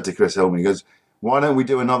 And I said to Chris Hillman, he goes, "Why don't we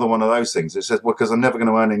do another one of those things?" It says, "Well, because I'm never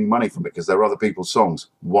going to earn any money from it because they're other people's songs.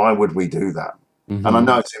 Why would we do that?" Mm-hmm. And I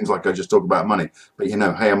know it seems like I just talk about money, but you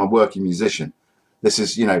know, hey, I'm a working musician. This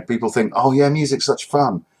is, you know, people think, oh yeah, music's such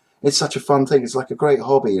fun. It's such a fun thing. It's like a great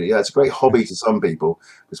hobby. Yeah, it's a great hobby to some people.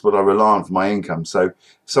 It's what I rely on for my income. So if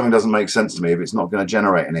something doesn't make sense to me, if it's not going to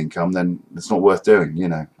generate an income, then it's not worth doing, you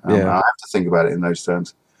know. I have to think about it in those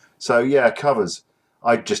terms. So yeah, covers.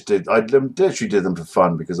 I literally did them for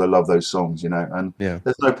fun because I love those songs, you know, and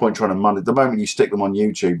there's no point trying to money. The moment you stick them on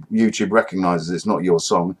YouTube, YouTube recognizes it's not your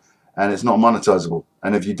song and it's not monetizable.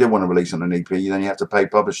 And if you did want to release on an EP, then you have to pay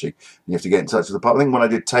publishing. You have to get in touch with the public. I think when I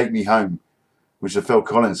did Take Me Home, which is a Phil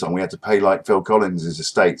Collins song, we had to pay like Phil Collins'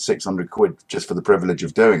 estate £600 just for the privilege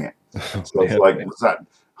of doing it. So it's like, what's that?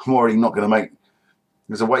 I'm already not going to make.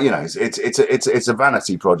 There's a way, you know. It's a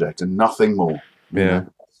vanity project and nothing more. You know?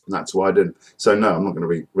 That's why I didn't. So no, I'm not going to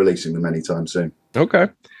be releasing them anytime soon. Okay,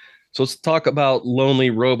 so let's talk about Lonely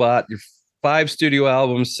Robot. Your 5 studio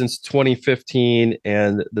albums since 2015,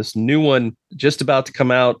 and this new one just about to come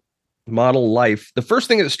out, Model Life. The first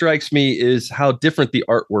thing that strikes me is how different the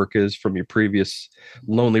artwork is from your previous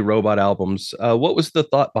Lonely Robot albums. What was the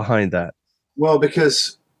thought behind that? Well,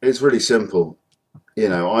 because it's really simple. You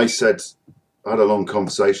know, I had a long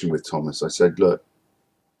conversation with Thomas. I said, look,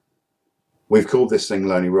 we've called this thing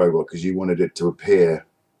Lonely Robot because you wanted it to appear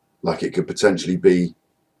like it could potentially be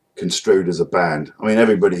construed as a band. I mean,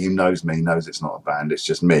 everybody who knows me knows it's not a band. It's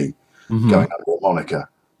just me going up with Monica,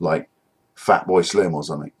 like Fatboy Slim or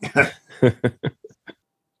something.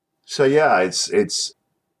 So yeah, it's.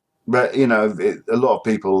 But you know, a lot of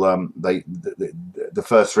people the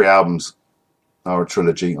first 3 albums are a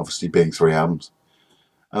trilogy, obviously being 3 albums,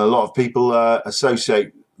 and a lot of people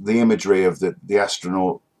associate the imagery of the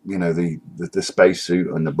astronaut, you know, the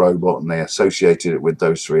spacesuit and the robot, and they associated it with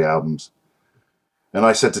those 3 albums. And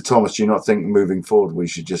I said to Thomas, do you not think moving forward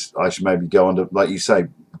I should maybe go under, like you say,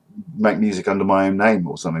 make music under my own name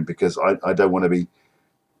or something, because I don't want to be.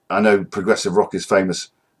 I know progressive rock is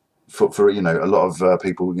famous for you know, a lot of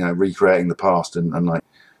people, you know, recreating the past, and like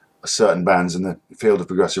certain bands in the field of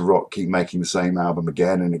progressive rock keep making the same album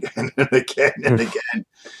again and again and again and again.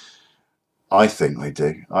 I think they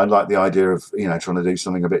do. I like the idea of, you know, trying to do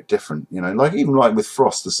something a bit different. You know, like even like with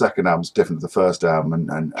Frost, the second album's different to the first album,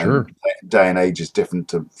 and Day and Age is different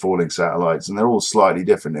to Falling Satellites, and they're all slightly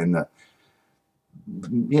different in that,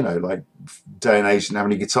 you know, like Day and Age didn't have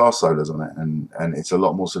any guitar solos on it, and it's a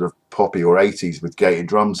lot more sort of poppy or 80s with gated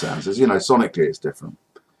drum sounds. As you know, sonically it's different.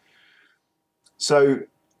 So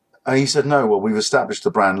he said, no, well, we've established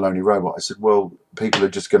the brand Lonely Robot. I said, well, people are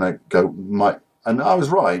just going to go, and I was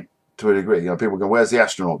right to a degree. You know, people go, where's the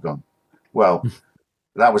astronaut gone? Well,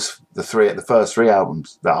 that was the first 3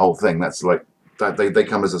 albums, that whole thing. That's like, that they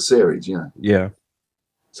come as a series, you know. Yeah.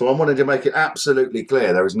 So I wanted to make it absolutely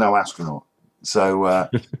clear there is no astronaut. So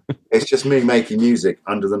it's just me making music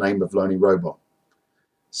under the name of Lonely Robot.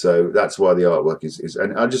 So that's why the artwork is,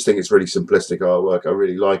 and I just think it's really simplistic artwork. I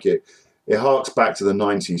really like it. It harks back to the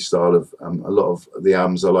 90s style of a lot of the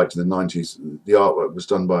albums I liked in the 90s. The artwork was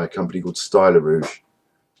done by a company called Styler Rouge.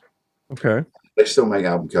 Okay. They still make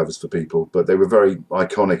album covers for people, but they were very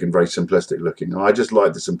iconic and very simplistic looking. And I just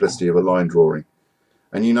like the simplicity of a line drawing.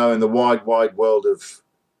 And, you know, in the wide, wide world of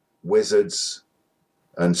wizards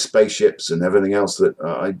and spaceships and everything else,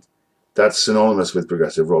 that's synonymous with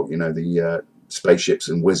progressive rock, you know, the spaceships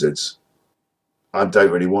and wizards. That's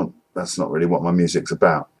not really what my music's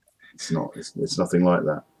about. It's nothing like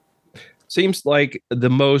that. Seems like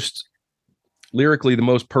lyrically the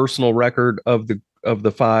most personal record of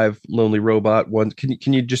the 5 Lonely Robot ones.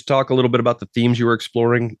 Can you just talk a little bit about the themes you were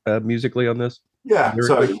exploring musically on this? Yeah.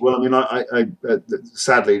 So, well, I mean, I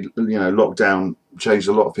sadly, you know, lockdown changed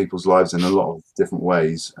a lot of people's lives in a lot of different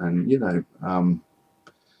ways, and you know,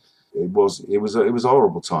 it was a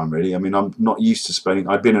horrible time, really. I mean, I'm not used to spending.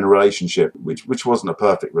 I've been in a relationship which wasn't a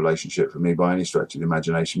perfect relationship for me by any stretch of the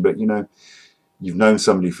imagination, but you know, you've known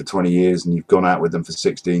somebody for 20 years and you've gone out with them for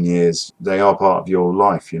 16 years. They are part of your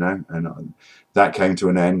life, you know, and that came to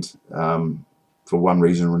an end for one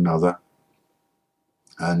reason or another.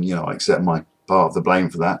 And, you know, I accept my part of the blame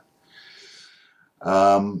for that.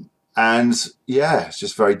 And yeah, it's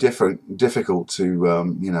just very difficult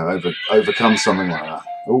to, you know, overcome something like that.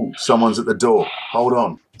 Oh, someone's at the door. Hold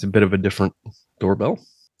on. It's a bit of a different doorbell.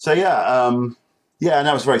 So yeah, and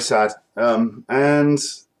that was very sad. And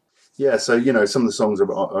yeah, so, you know, some of the songs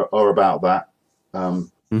are about that,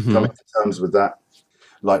 coming to terms with that,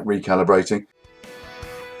 like Recalibrating.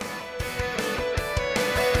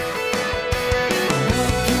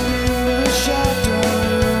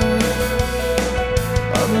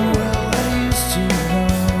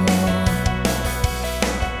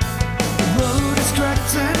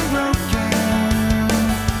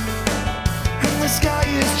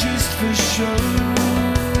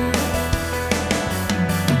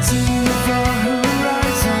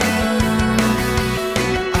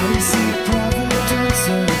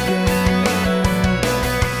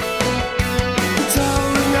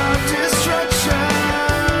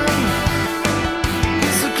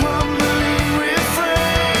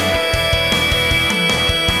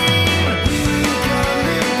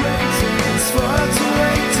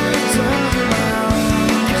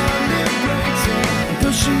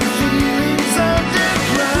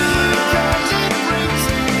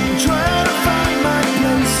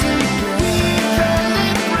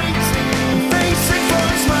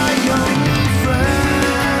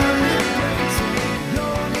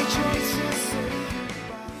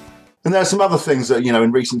 And there are some other things that, you know,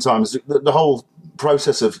 in recent times, the whole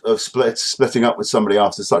process of splitting up with somebody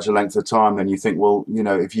after such a length of time, and you think, well, you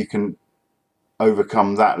know, if you can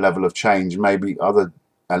overcome that level of change, maybe other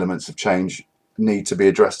elements of change need to be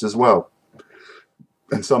addressed as well.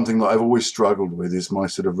 And something that I've always struggled with is my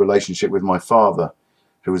sort of relationship with my father,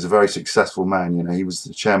 who was a very successful man. You know, he was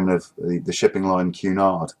the chairman of the shipping line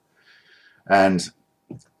Cunard. And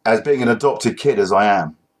as being an adopted kid as I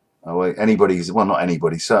am, not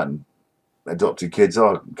anybody, certain adopted kids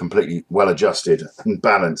are completely well adjusted and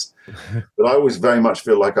balanced, but I always very much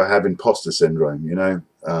feel like I have imposter syndrome, you know,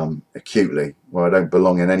 acutely, where I don't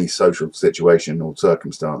belong in any social situation or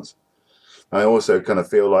circumstance. I also kind of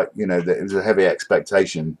feel like, you know, there's a heavy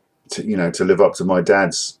expectation to, you know, to live up to my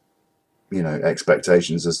dad's, you know,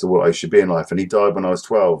 expectations as to what I should be in life. And he died when I was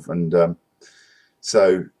 12, and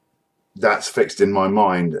so that's fixed in my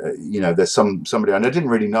mind. You know, there's somebody, and I didn't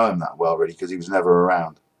really know him that well, really, because he was never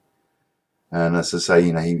around. And as I say,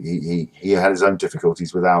 you know, he had his own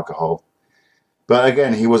difficulties with alcohol, but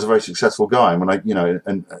again, he was a very successful guy. And when I, you know,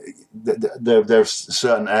 and there's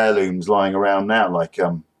certain heirlooms lying around now, like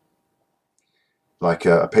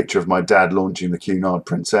a picture of my dad launching the Cunard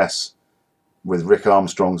Princess with Rick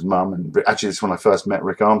Armstrong's mum. And actually, it's when I first met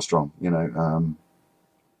Rick Armstrong. You know,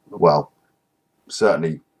 well,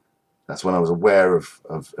 certainly that's when I was aware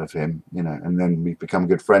of him. You know, and then we've become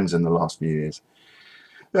good friends in the last few years.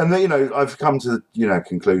 And you know, I've come to the, you know,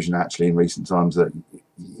 conclusion actually in recent times that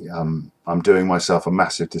I'm doing myself a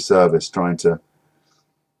massive disservice trying to,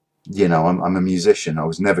 you know, I'm a musician. I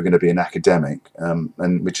was never going to be an academic,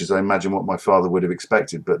 and which is, I imagine, what my father would have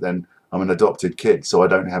expected. But then I'm an adopted kid, so I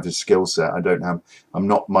don't have his skill set.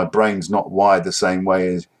 My brain's not wired the same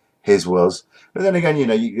way as his was. But then again, you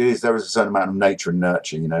know, there is a certain amount of nature and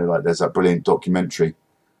nurture. You know, like there's that brilliant documentary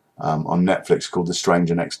on Netflix called The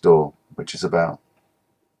Stranger Next Door, which is about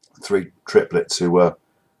 3 triplets who were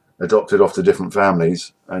adopted off to different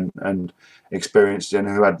families and experienced, and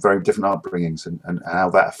who had very different upbringings, and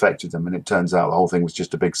how that affected them. And it turns out the whole thing was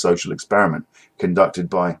just a big social experiment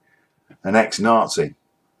conducted by an ex-Nazi.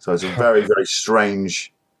 So it's a very, very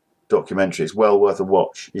strange documentary. It's well worth a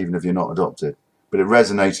watch, even if you're not adopted. But it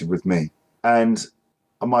resonated with me. And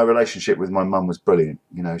my relationship with my mum was brilliant.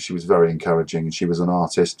 You know, she was very encouraging, and she was an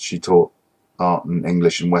artist. She taught art and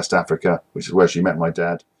English in West Africa, which is where she met my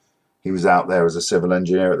dad. He was out there as a civil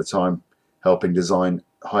engineer at the time, helping design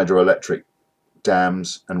hydroelectric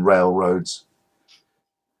dams and railroads.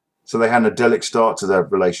 So they had an idyllic start to their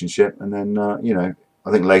relationship. And then, you know,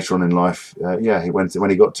 I think later on in life, when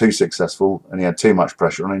he got too successful and he had too much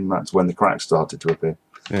pressure on him, that's when the cracks started to appear.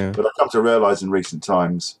 Yeah. But I've come to realize in recent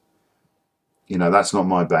times, you know, that's not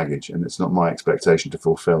my baggage, and it's not my expectation to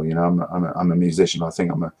fulfill. You know, I'm a musician. I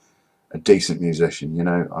think I'm a decent musician. You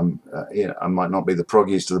know, I might not be the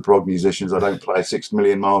proggiest of the prog musicians. I don't play 6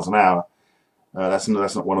 million miles an hour. That's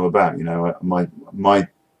not what I'm about. You know, my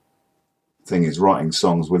thing is writing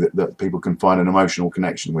songs with it that people can find an emotional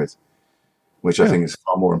connection with, which I think is a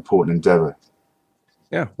far more important endeavor.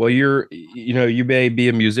 Yeah. Well, you may be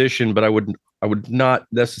a musician, but I would not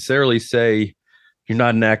necessarily say You're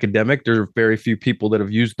not an academic. There are very few people that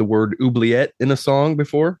have used the word oubliette in a song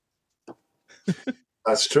before.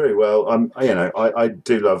 That's true. Well, I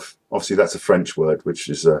do love. Obviously, that's a French word, which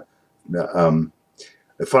is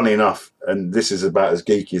funny enough, and this is about as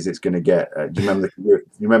geeky as it's going to get. Do you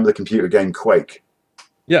remember the computer game Quake?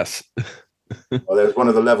 Yes. Well, there was one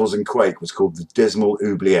of the levels in Quake was called the Dismal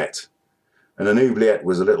Oubliette, and an oubliette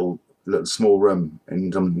was a little small room in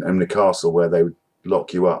the castle where they would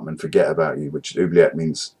lock you up and forget about you, which oubliette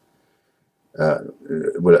means.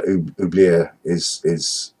 Oublier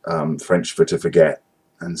is French for to forget,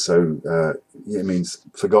 and so it means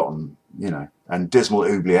forgotten, and Dismal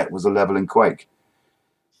Oubliette was a level in Quake,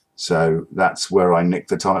 so that's where I nicked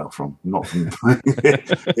the title from, not from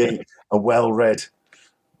being a well-read,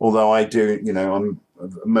 although I do, I'm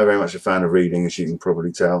very much a fan of reading, as you can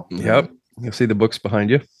probably tell. Yep, you'll see the books behind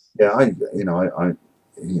you. Yeah, I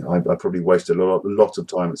probably wasted a lot of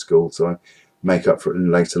time at school, so I make up for it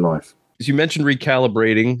in later life. You mentioned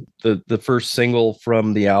Recalibrating, the first single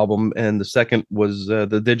from the album, and the second was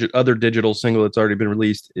the other digital single that's already been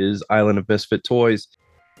released is Island of Misfit Toys.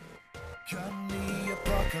 Come the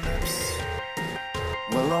apocalypse.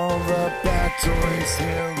 Well, all the bad toys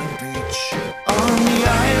here in beach. On the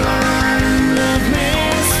island of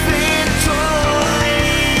misfit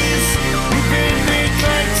toys, we've been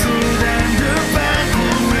neglected and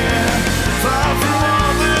abandoned. We're far from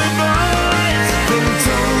all the boys. They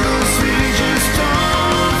told us we just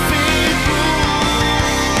don't fit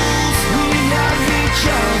rules. We have each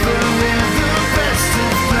other. We're the best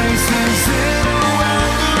of places in a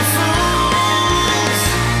world of fools.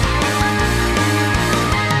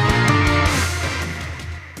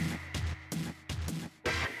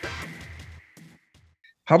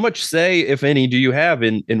 How much say, if any, do you have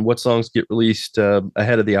in what songs get released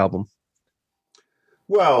ahead of the album?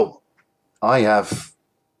 Well, I have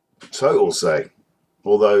total say,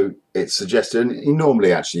 although it's suggested, and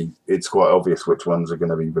normally actually it's quite obvious which ones are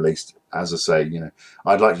going to be released. As I say,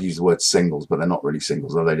 I'd like to use the word singles, but they're not really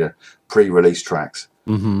singles, are they? They're pre-release tracks.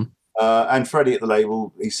 Mm-hmm. And Freddie at the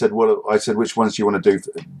label, he said, well, I said, which ones do you want to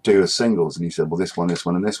do as singles? And he said, well, this one,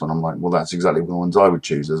 and this one. I'm like, well, that's exactly the ones I would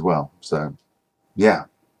choose as well. So, yeah,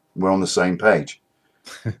 we're on the same page,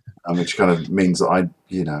 which kind of means that I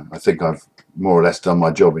think I've more or less done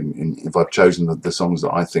my job in if I've chosen the songs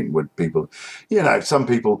that I think would people, some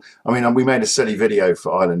people. I mean, we made a silly video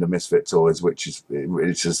for Island of Misfit Toys, which is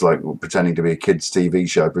it's just like pretending to be a kids' TV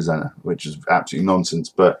show presenter, which is absolutely nonsense.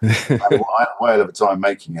 But I had a whale of a time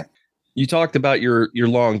making it. You talked about your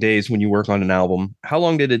long days when you work on an album. How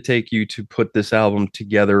long did it take you to put this album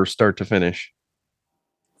together, start to finish?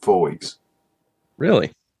 4 weeks.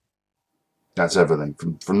 Really? That's everything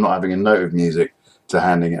from not having a note of music to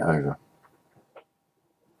handing it over.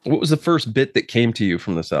 What was the first bit that came to you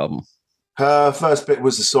from this album? First bit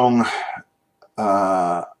was the song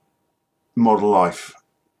Model Life.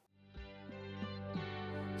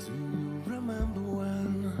 Do you remember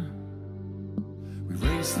when we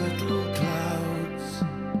raced little clouds?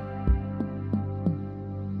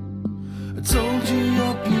 I told you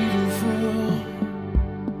you're beautiful,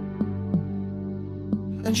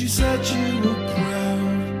 and you said you were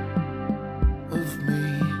proud of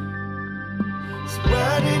me. So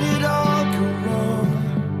where did it all go wrong?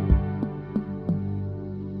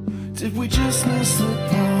 Did we just miss the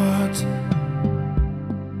part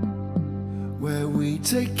where we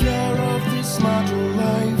take care of this model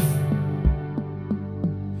life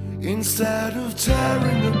instead of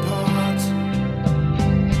tearing apart?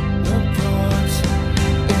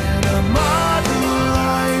 In a model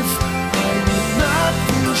life, I would not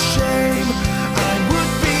feel shame. I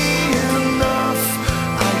would be enough.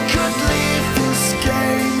 I could leave this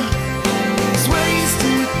game. These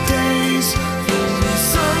wasted days, through the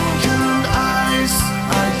sunken eyes,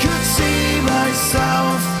 I could see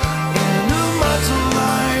myself in a model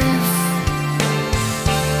life.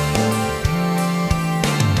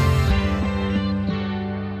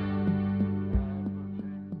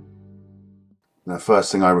 The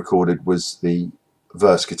first thing I recorded was the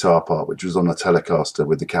verse guitar part, which was on a Telecaster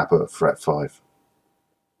with the Kappa at fret 5.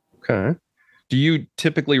 Okay. Do you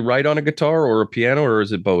typically write on a guitar or a piano, or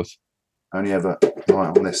is it both? Only ever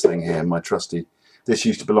write on this thing here, my trusty. This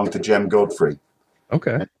used to belong to Jem Godfrey.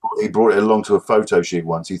 Okay. He brought it along to a photo shoot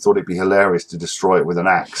once. He thought it'd be hilarious to destroy it with an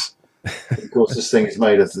axe. Of course, this thing is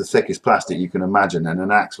made of the thickest plastic you can imagine, and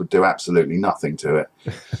an axe would do absolutely nothing to it.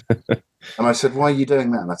 And I said, "Why are you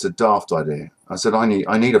doing that? That's a daft idea." I said, "I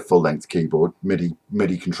need a full-length keyboard,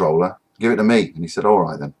 MIDI controller. Give it to me." And he said, "All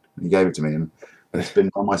right then." And he gave it to me, and it's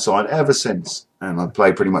been on my side ever since. And I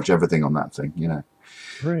play pretty much everything on that thing,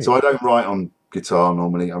 Right. So I don't write on guitar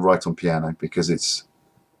normally. I write on piano because it's.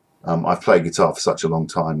 I've played guitar for such a long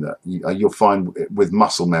time that you'll find with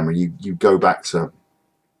muscle memory, you go back to,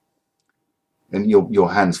 and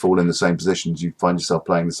your hands fall in the same positions. You find yourself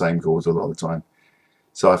playing the same chords a lot of the time.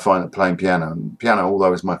 So I find that playing piano,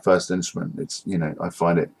 although it's my first instrument, it's I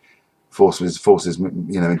find it forces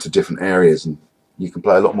into different areas, and you can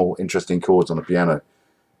play a lot more interesting chords on a piano.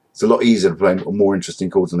 It's a lot easier to play more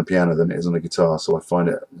interesting chords on a piano than it is on a guitar. So I find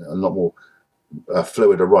it a lot more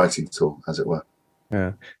fluid a writing tool, as it were.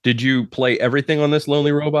 Yeah. Did you play everything on this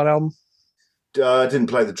Lonely Robot album? I didn't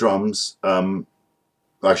play the drums.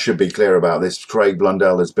 I should be clear about this. Craig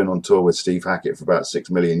Blundell has been on tour with Steve Hackett for about 6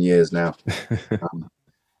 million years now.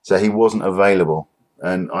 So he wasn't available,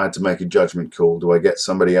 and I had to make a judgment call. Do I get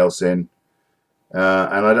somebody else in?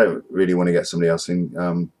 And I don't really want to get somebody else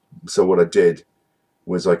in. So what I did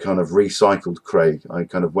was I kind of recycled Craig. I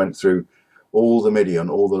kind of went through all the MIDI on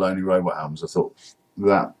all the Lonely Robot albums. I thought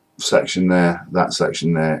that section there,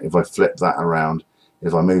 if I flip that around,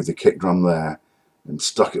 if I move the kick drum there and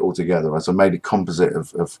stuck it all together, as I made a composite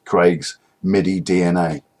of Craig's MIDI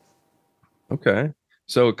DNA. Okay.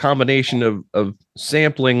 So a combination of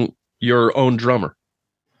sampling your own drummer.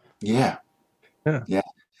 Yeah.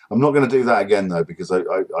 I'm not going to do that again though, because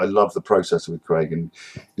I love the process with Craig, and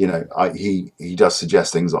he does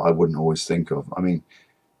suggest things that I wouldn't always think of. I mean,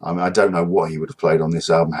 I don't know what he would have played on this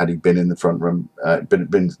album had he been in the front room,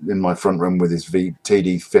 been in my front room with his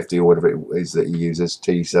TD-50 or whatever it is that he uses,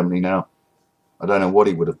 TD-70 now. I don't know what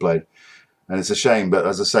he would have played, and it's a shame. But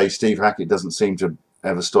as I say, Steve Hackett doesn't seem to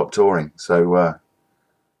ever stop touring. So,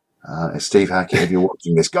 Steve Hackett, if you're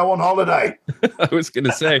watching this, go on holiday. I was going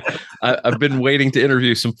to say, I've been waiting to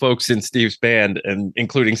interview some folks in Steve's band, and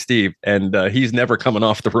including Steve, and he's never coming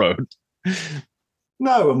off the road.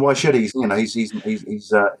 No, and why should he?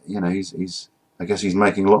 He's I guess he's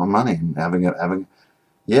making a lot of money and having.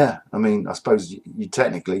 Yeah, I mean, I suppose you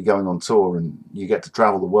technically going on tour and you get to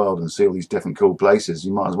travel the world and see all these different cool places.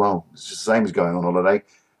 You might as well. It's just the same as going on holiday,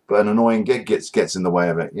 but an annoying gig gets in the way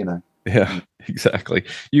of it. Yeah, exactly.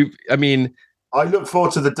 I look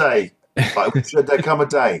forward to the day. Like, should there come a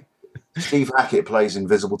day Steve Hackett plays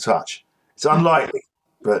Invisible Touch? It's unlikely,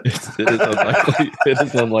 but it is unlikely. It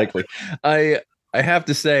is unlikely. I have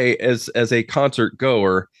to say, as a concert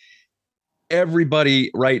goer,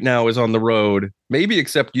 everybody right now is on the road, maybe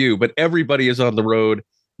except you, but everybody is on the road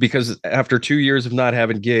because after 2 years of not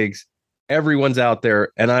having gigs, everyone's out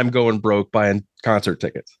there, and I'm going broke buying concert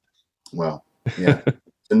tickets. Well, yeah,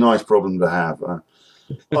 it's a nice problem to have.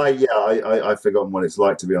 I've forgotten what it's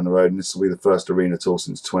like to be on the road, and this will be the first arena tour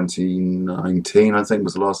since 2019, I think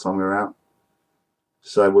was the last time we were out.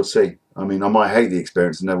 So we'll see. I mean, I might hate the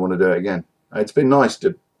experience and never want to do it again. It's been nice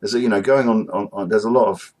to, going on. There's a lot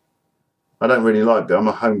of, I don't really like, but I'm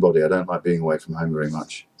a homebody. I don't like being away from home very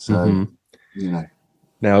much. So,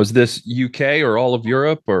 Now, is this UK or all of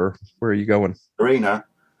Europe, or where are you going? Arena.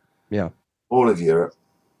 Yeah. All of Europe.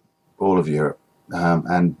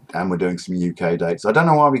 And we're doing some UK dates. I don't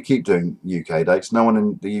know why we keep doing UK dates. No one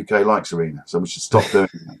in the UK likes Arena, so we should stop doing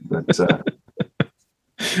it. But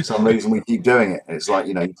for some reason we keep doing it. It's like,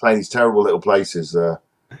 you play these terrible little places. I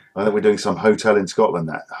think we're doing some hotel in Scotland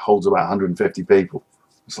that holds about 150 people.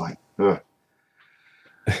 It's like, ugh.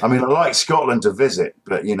 I mean, I like Scotland to visit,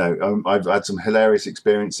 but I've had some hilarious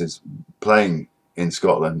experiences playing in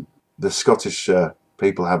Scotland. The Scottish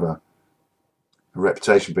people have a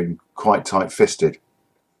reputation for being quite tight-fisted,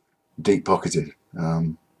 deep-pocketed.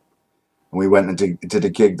 And we went and did a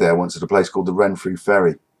gig there once at a place called the Renfrew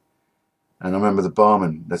Ferry. And I remember the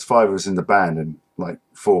barman, there's 5 of us in the band and like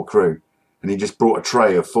 4 crew. And he just brought a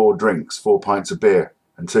tray of 4 drinks, 4 pints of beer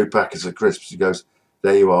and 2 packets of crisps. He goes,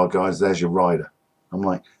 "There you are, guys. There's your rider." I'm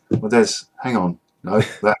like, well, hang on. No,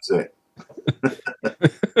 that's it.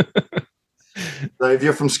 So if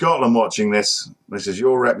you're from Scotland watching this is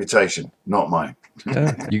your reputation, not mine.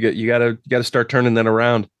 Yeah, you gotta start turning that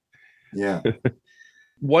around. Yeah.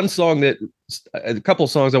 A couple of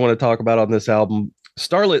songs I want to talk about on this album.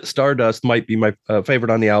 Starlit Stardust might be my favorite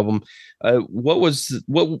on the album. What was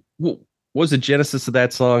the genesis of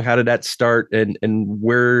that song? How did that start, and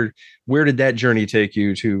where did that journey take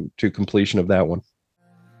you to completion of that one?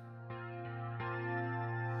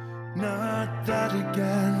 Not that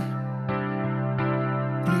again.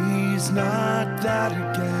 Please, not that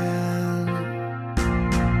again.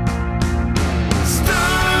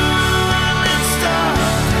 Starlit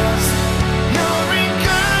stardust, you're in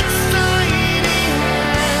God's tiny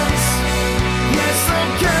hands. Yes,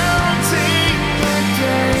 I'm counting the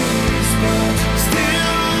days, but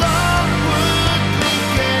still awkwardly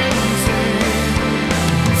gazing.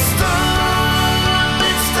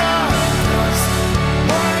 Starlit stardust.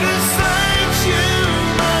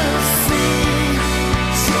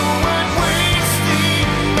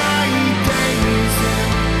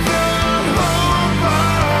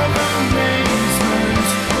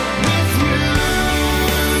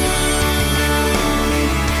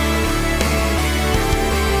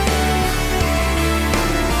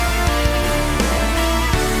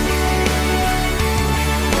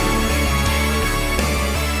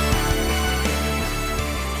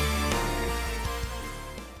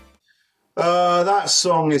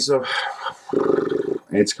 song is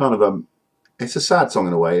it's kind of it's a sad song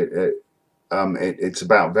in a way. It's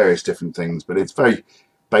about various different things, but it's very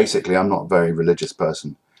basically. I'm not a very religious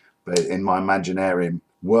person, but in my imaginarium,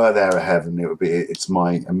 were there a heaven, it would be. It's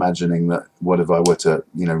my imagining that what if I were to,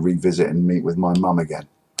 revisit and meet with my mum again,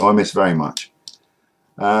 who I miss very much.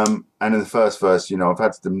 And in the first verse, I've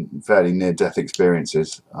had some fairly near-death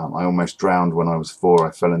experiences. I almost drowned when I was 4.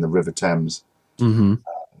 I fell in the River Thames, and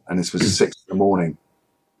this was 6 a.m.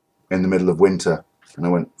 in the middle of winter, and I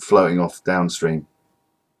went floating off downstream.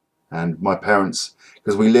 And my parents,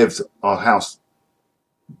 because we lived, our house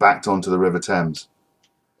backed onto the River Thames,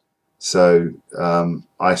 so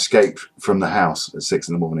I escaped from the house at 6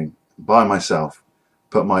 a.m. by myself,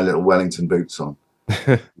 put my little Wellington boots on,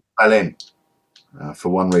 fell in. For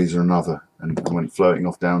one reason or another, and went floating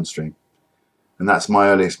off downstream. And that's my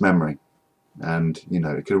earliest memory. And,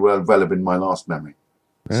 it could well have been my last memory.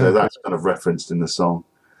 Yeah. So that's kind of referenced in the song.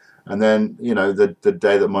 And then, the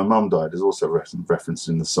day that my mum died is also referenced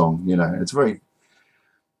in the song. It's very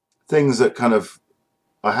things that kind of,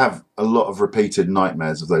 I have a lot of repeated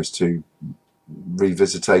nightmares of those two,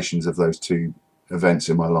 revisitations of those two events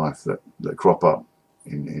in my life that crop up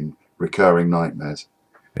in recurring nightmares.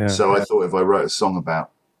 Yeah. So I thought if I wrote a song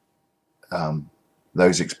about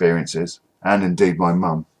those experiences, and indeed my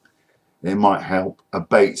mum, it might help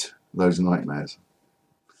abate those nightmares.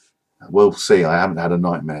 We'll see. I haven't had a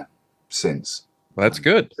nightmare since. Well, that's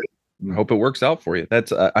good. I hope it works out for you.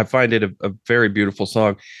 That's I find it a very beautiful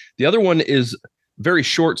song. The other one is a very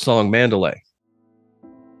short song, Mandalay.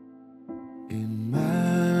 In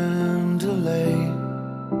Mandalay,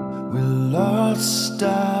 we lost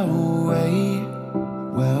our way,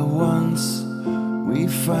 where once we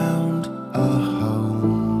found a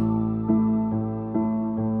home.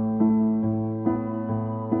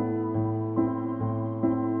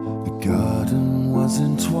 The garden was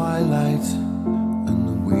in twilight and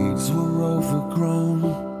the weeds were overgrown.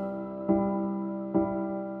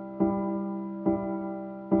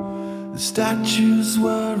 The statues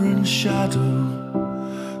were in shadow,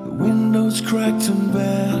 the windows cracked and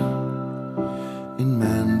bare. In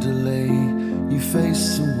Mandalay, you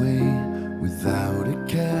face away without a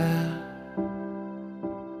care.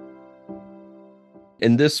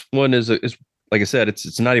 And this one is like I said,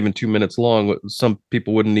 it's not even 2 minutes long. Some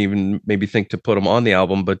people wouldn't even maybe think to put them on the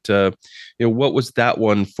album, but what was that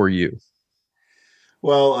one for you?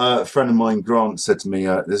 Well, a friend of mine, Grant, said to me,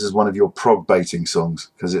 "This is one of your prog baiting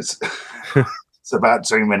songs because it's it's about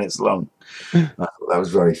 2 minutes long." I thought that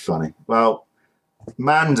was very funny. Well,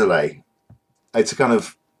 Mandalay. It's a kind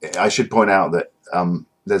of, I should point out that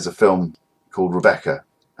there's a film called Rebecca,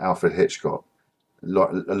 Alfred Hitchcock.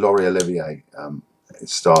 Laurence Olivier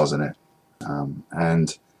stars in it.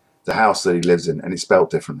 And the house that he lives in, and it's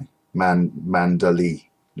spelled differently. Mandalay,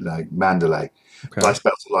 like Mandalay. Okay. But I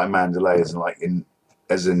spelled it like Mandalay as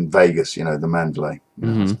in Vegas, the Mandalay.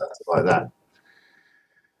 I spelled it like that.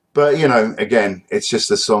 But, again, it's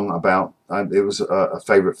just a song about, it was a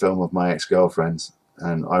favorite film of my ex-girlfriend's.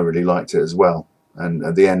 And I really liked it as well. And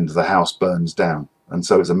at the end, the house burns down. And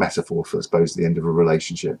so it's a metaphor for, I suppose, the end of a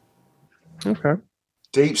relationship. Okay.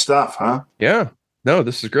 Deep stuff, huh? Yeah. No,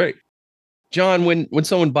 this is great. John, when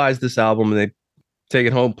someone buys this album and they take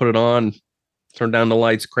it home, put it on, turn down the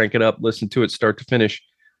lights, crank it up, listen to it start to finish,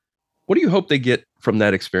 what do you hope they get from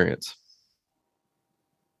that experience?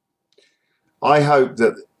 I hope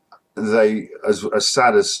that they, as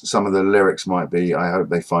sad as some of the lyrics might be, I hope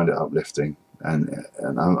they find it uplifting. And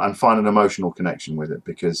find an emotional connection with it,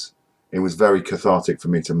 because it was very cathartic for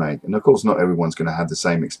me to make. And of course, not everyone's going to have the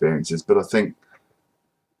same experiences, but I think,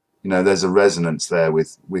 there's a resonance there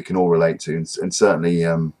we can all relate to. And certainly,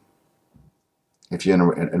 if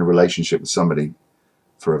you're in a relationship with somebody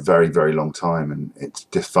for a very, very long time and it's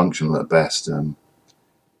dysfunctional at best,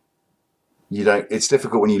 it's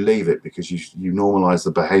difficult when you leave it, because you normalize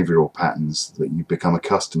the behavioral patterns that you become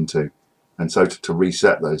accustomed to. And so to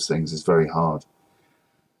reset those things is very hard.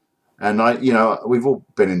 And we've all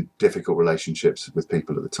been in difficult relationships with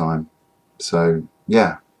people at the time. So,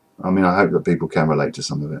 yeah, I hope that people can relate to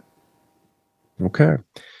some of it. Okay.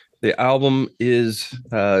 The album is,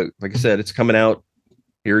 like I said, it's coming out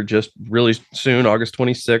here just really soon, August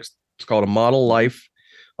 26th. It's called A Model Life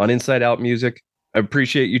on Inside Out Music. I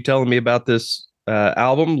appreciate you telling me about this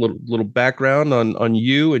album, little background on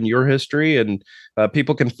you and your history, and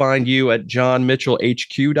people can find you at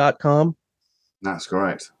johnmitchellhq.com. That's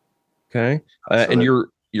correct. Okay. And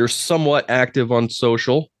you're somewhat active on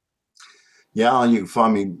social. Yeah, you can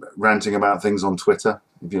find me ranting about things on Twitter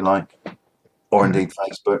if you like, or indeed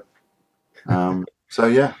Facebook. So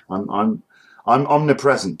yeah, I'm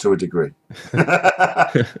omnipresent to a degree.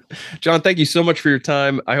 John, thank you so much for your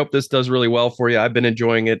time. I hope this does really well for you. I've been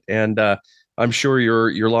enjoying it, and I'm sure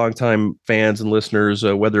your longtime fans and listeners,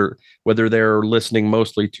 whether they're listening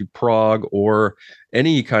mostly to prog or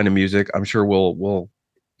any kind of music, I'm sure we'll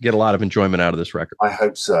get a lot of enjoyment out of this record. I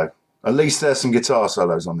hope so. At least there's some guitar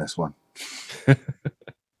solos on this one.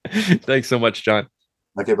 Thanks so much, John.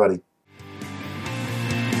 Okay, buddy.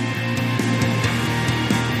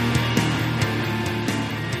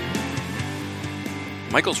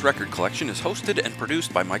 Michael's Record Collection is hosted and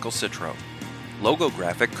produced by Michael Citro. Logo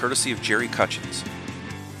graphic courtesy of Jerry Cutchins.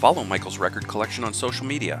 Follow Michael's Record Collection on social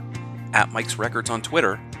media, at Mike's Records on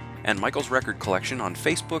Twitter, and Michael's Record Collection on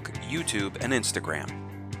Facebook, YouTube, and Instagram.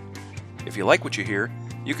 If you like what you hear,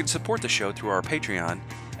 you can support the show through our Patreon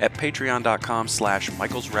at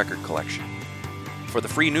patreon.com/Michael's Record Collection. For the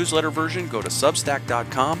free newsletter version, go to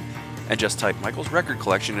substack.com and just type Michael's Record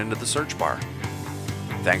Collection into the search bar.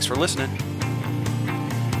 Thanks for listening.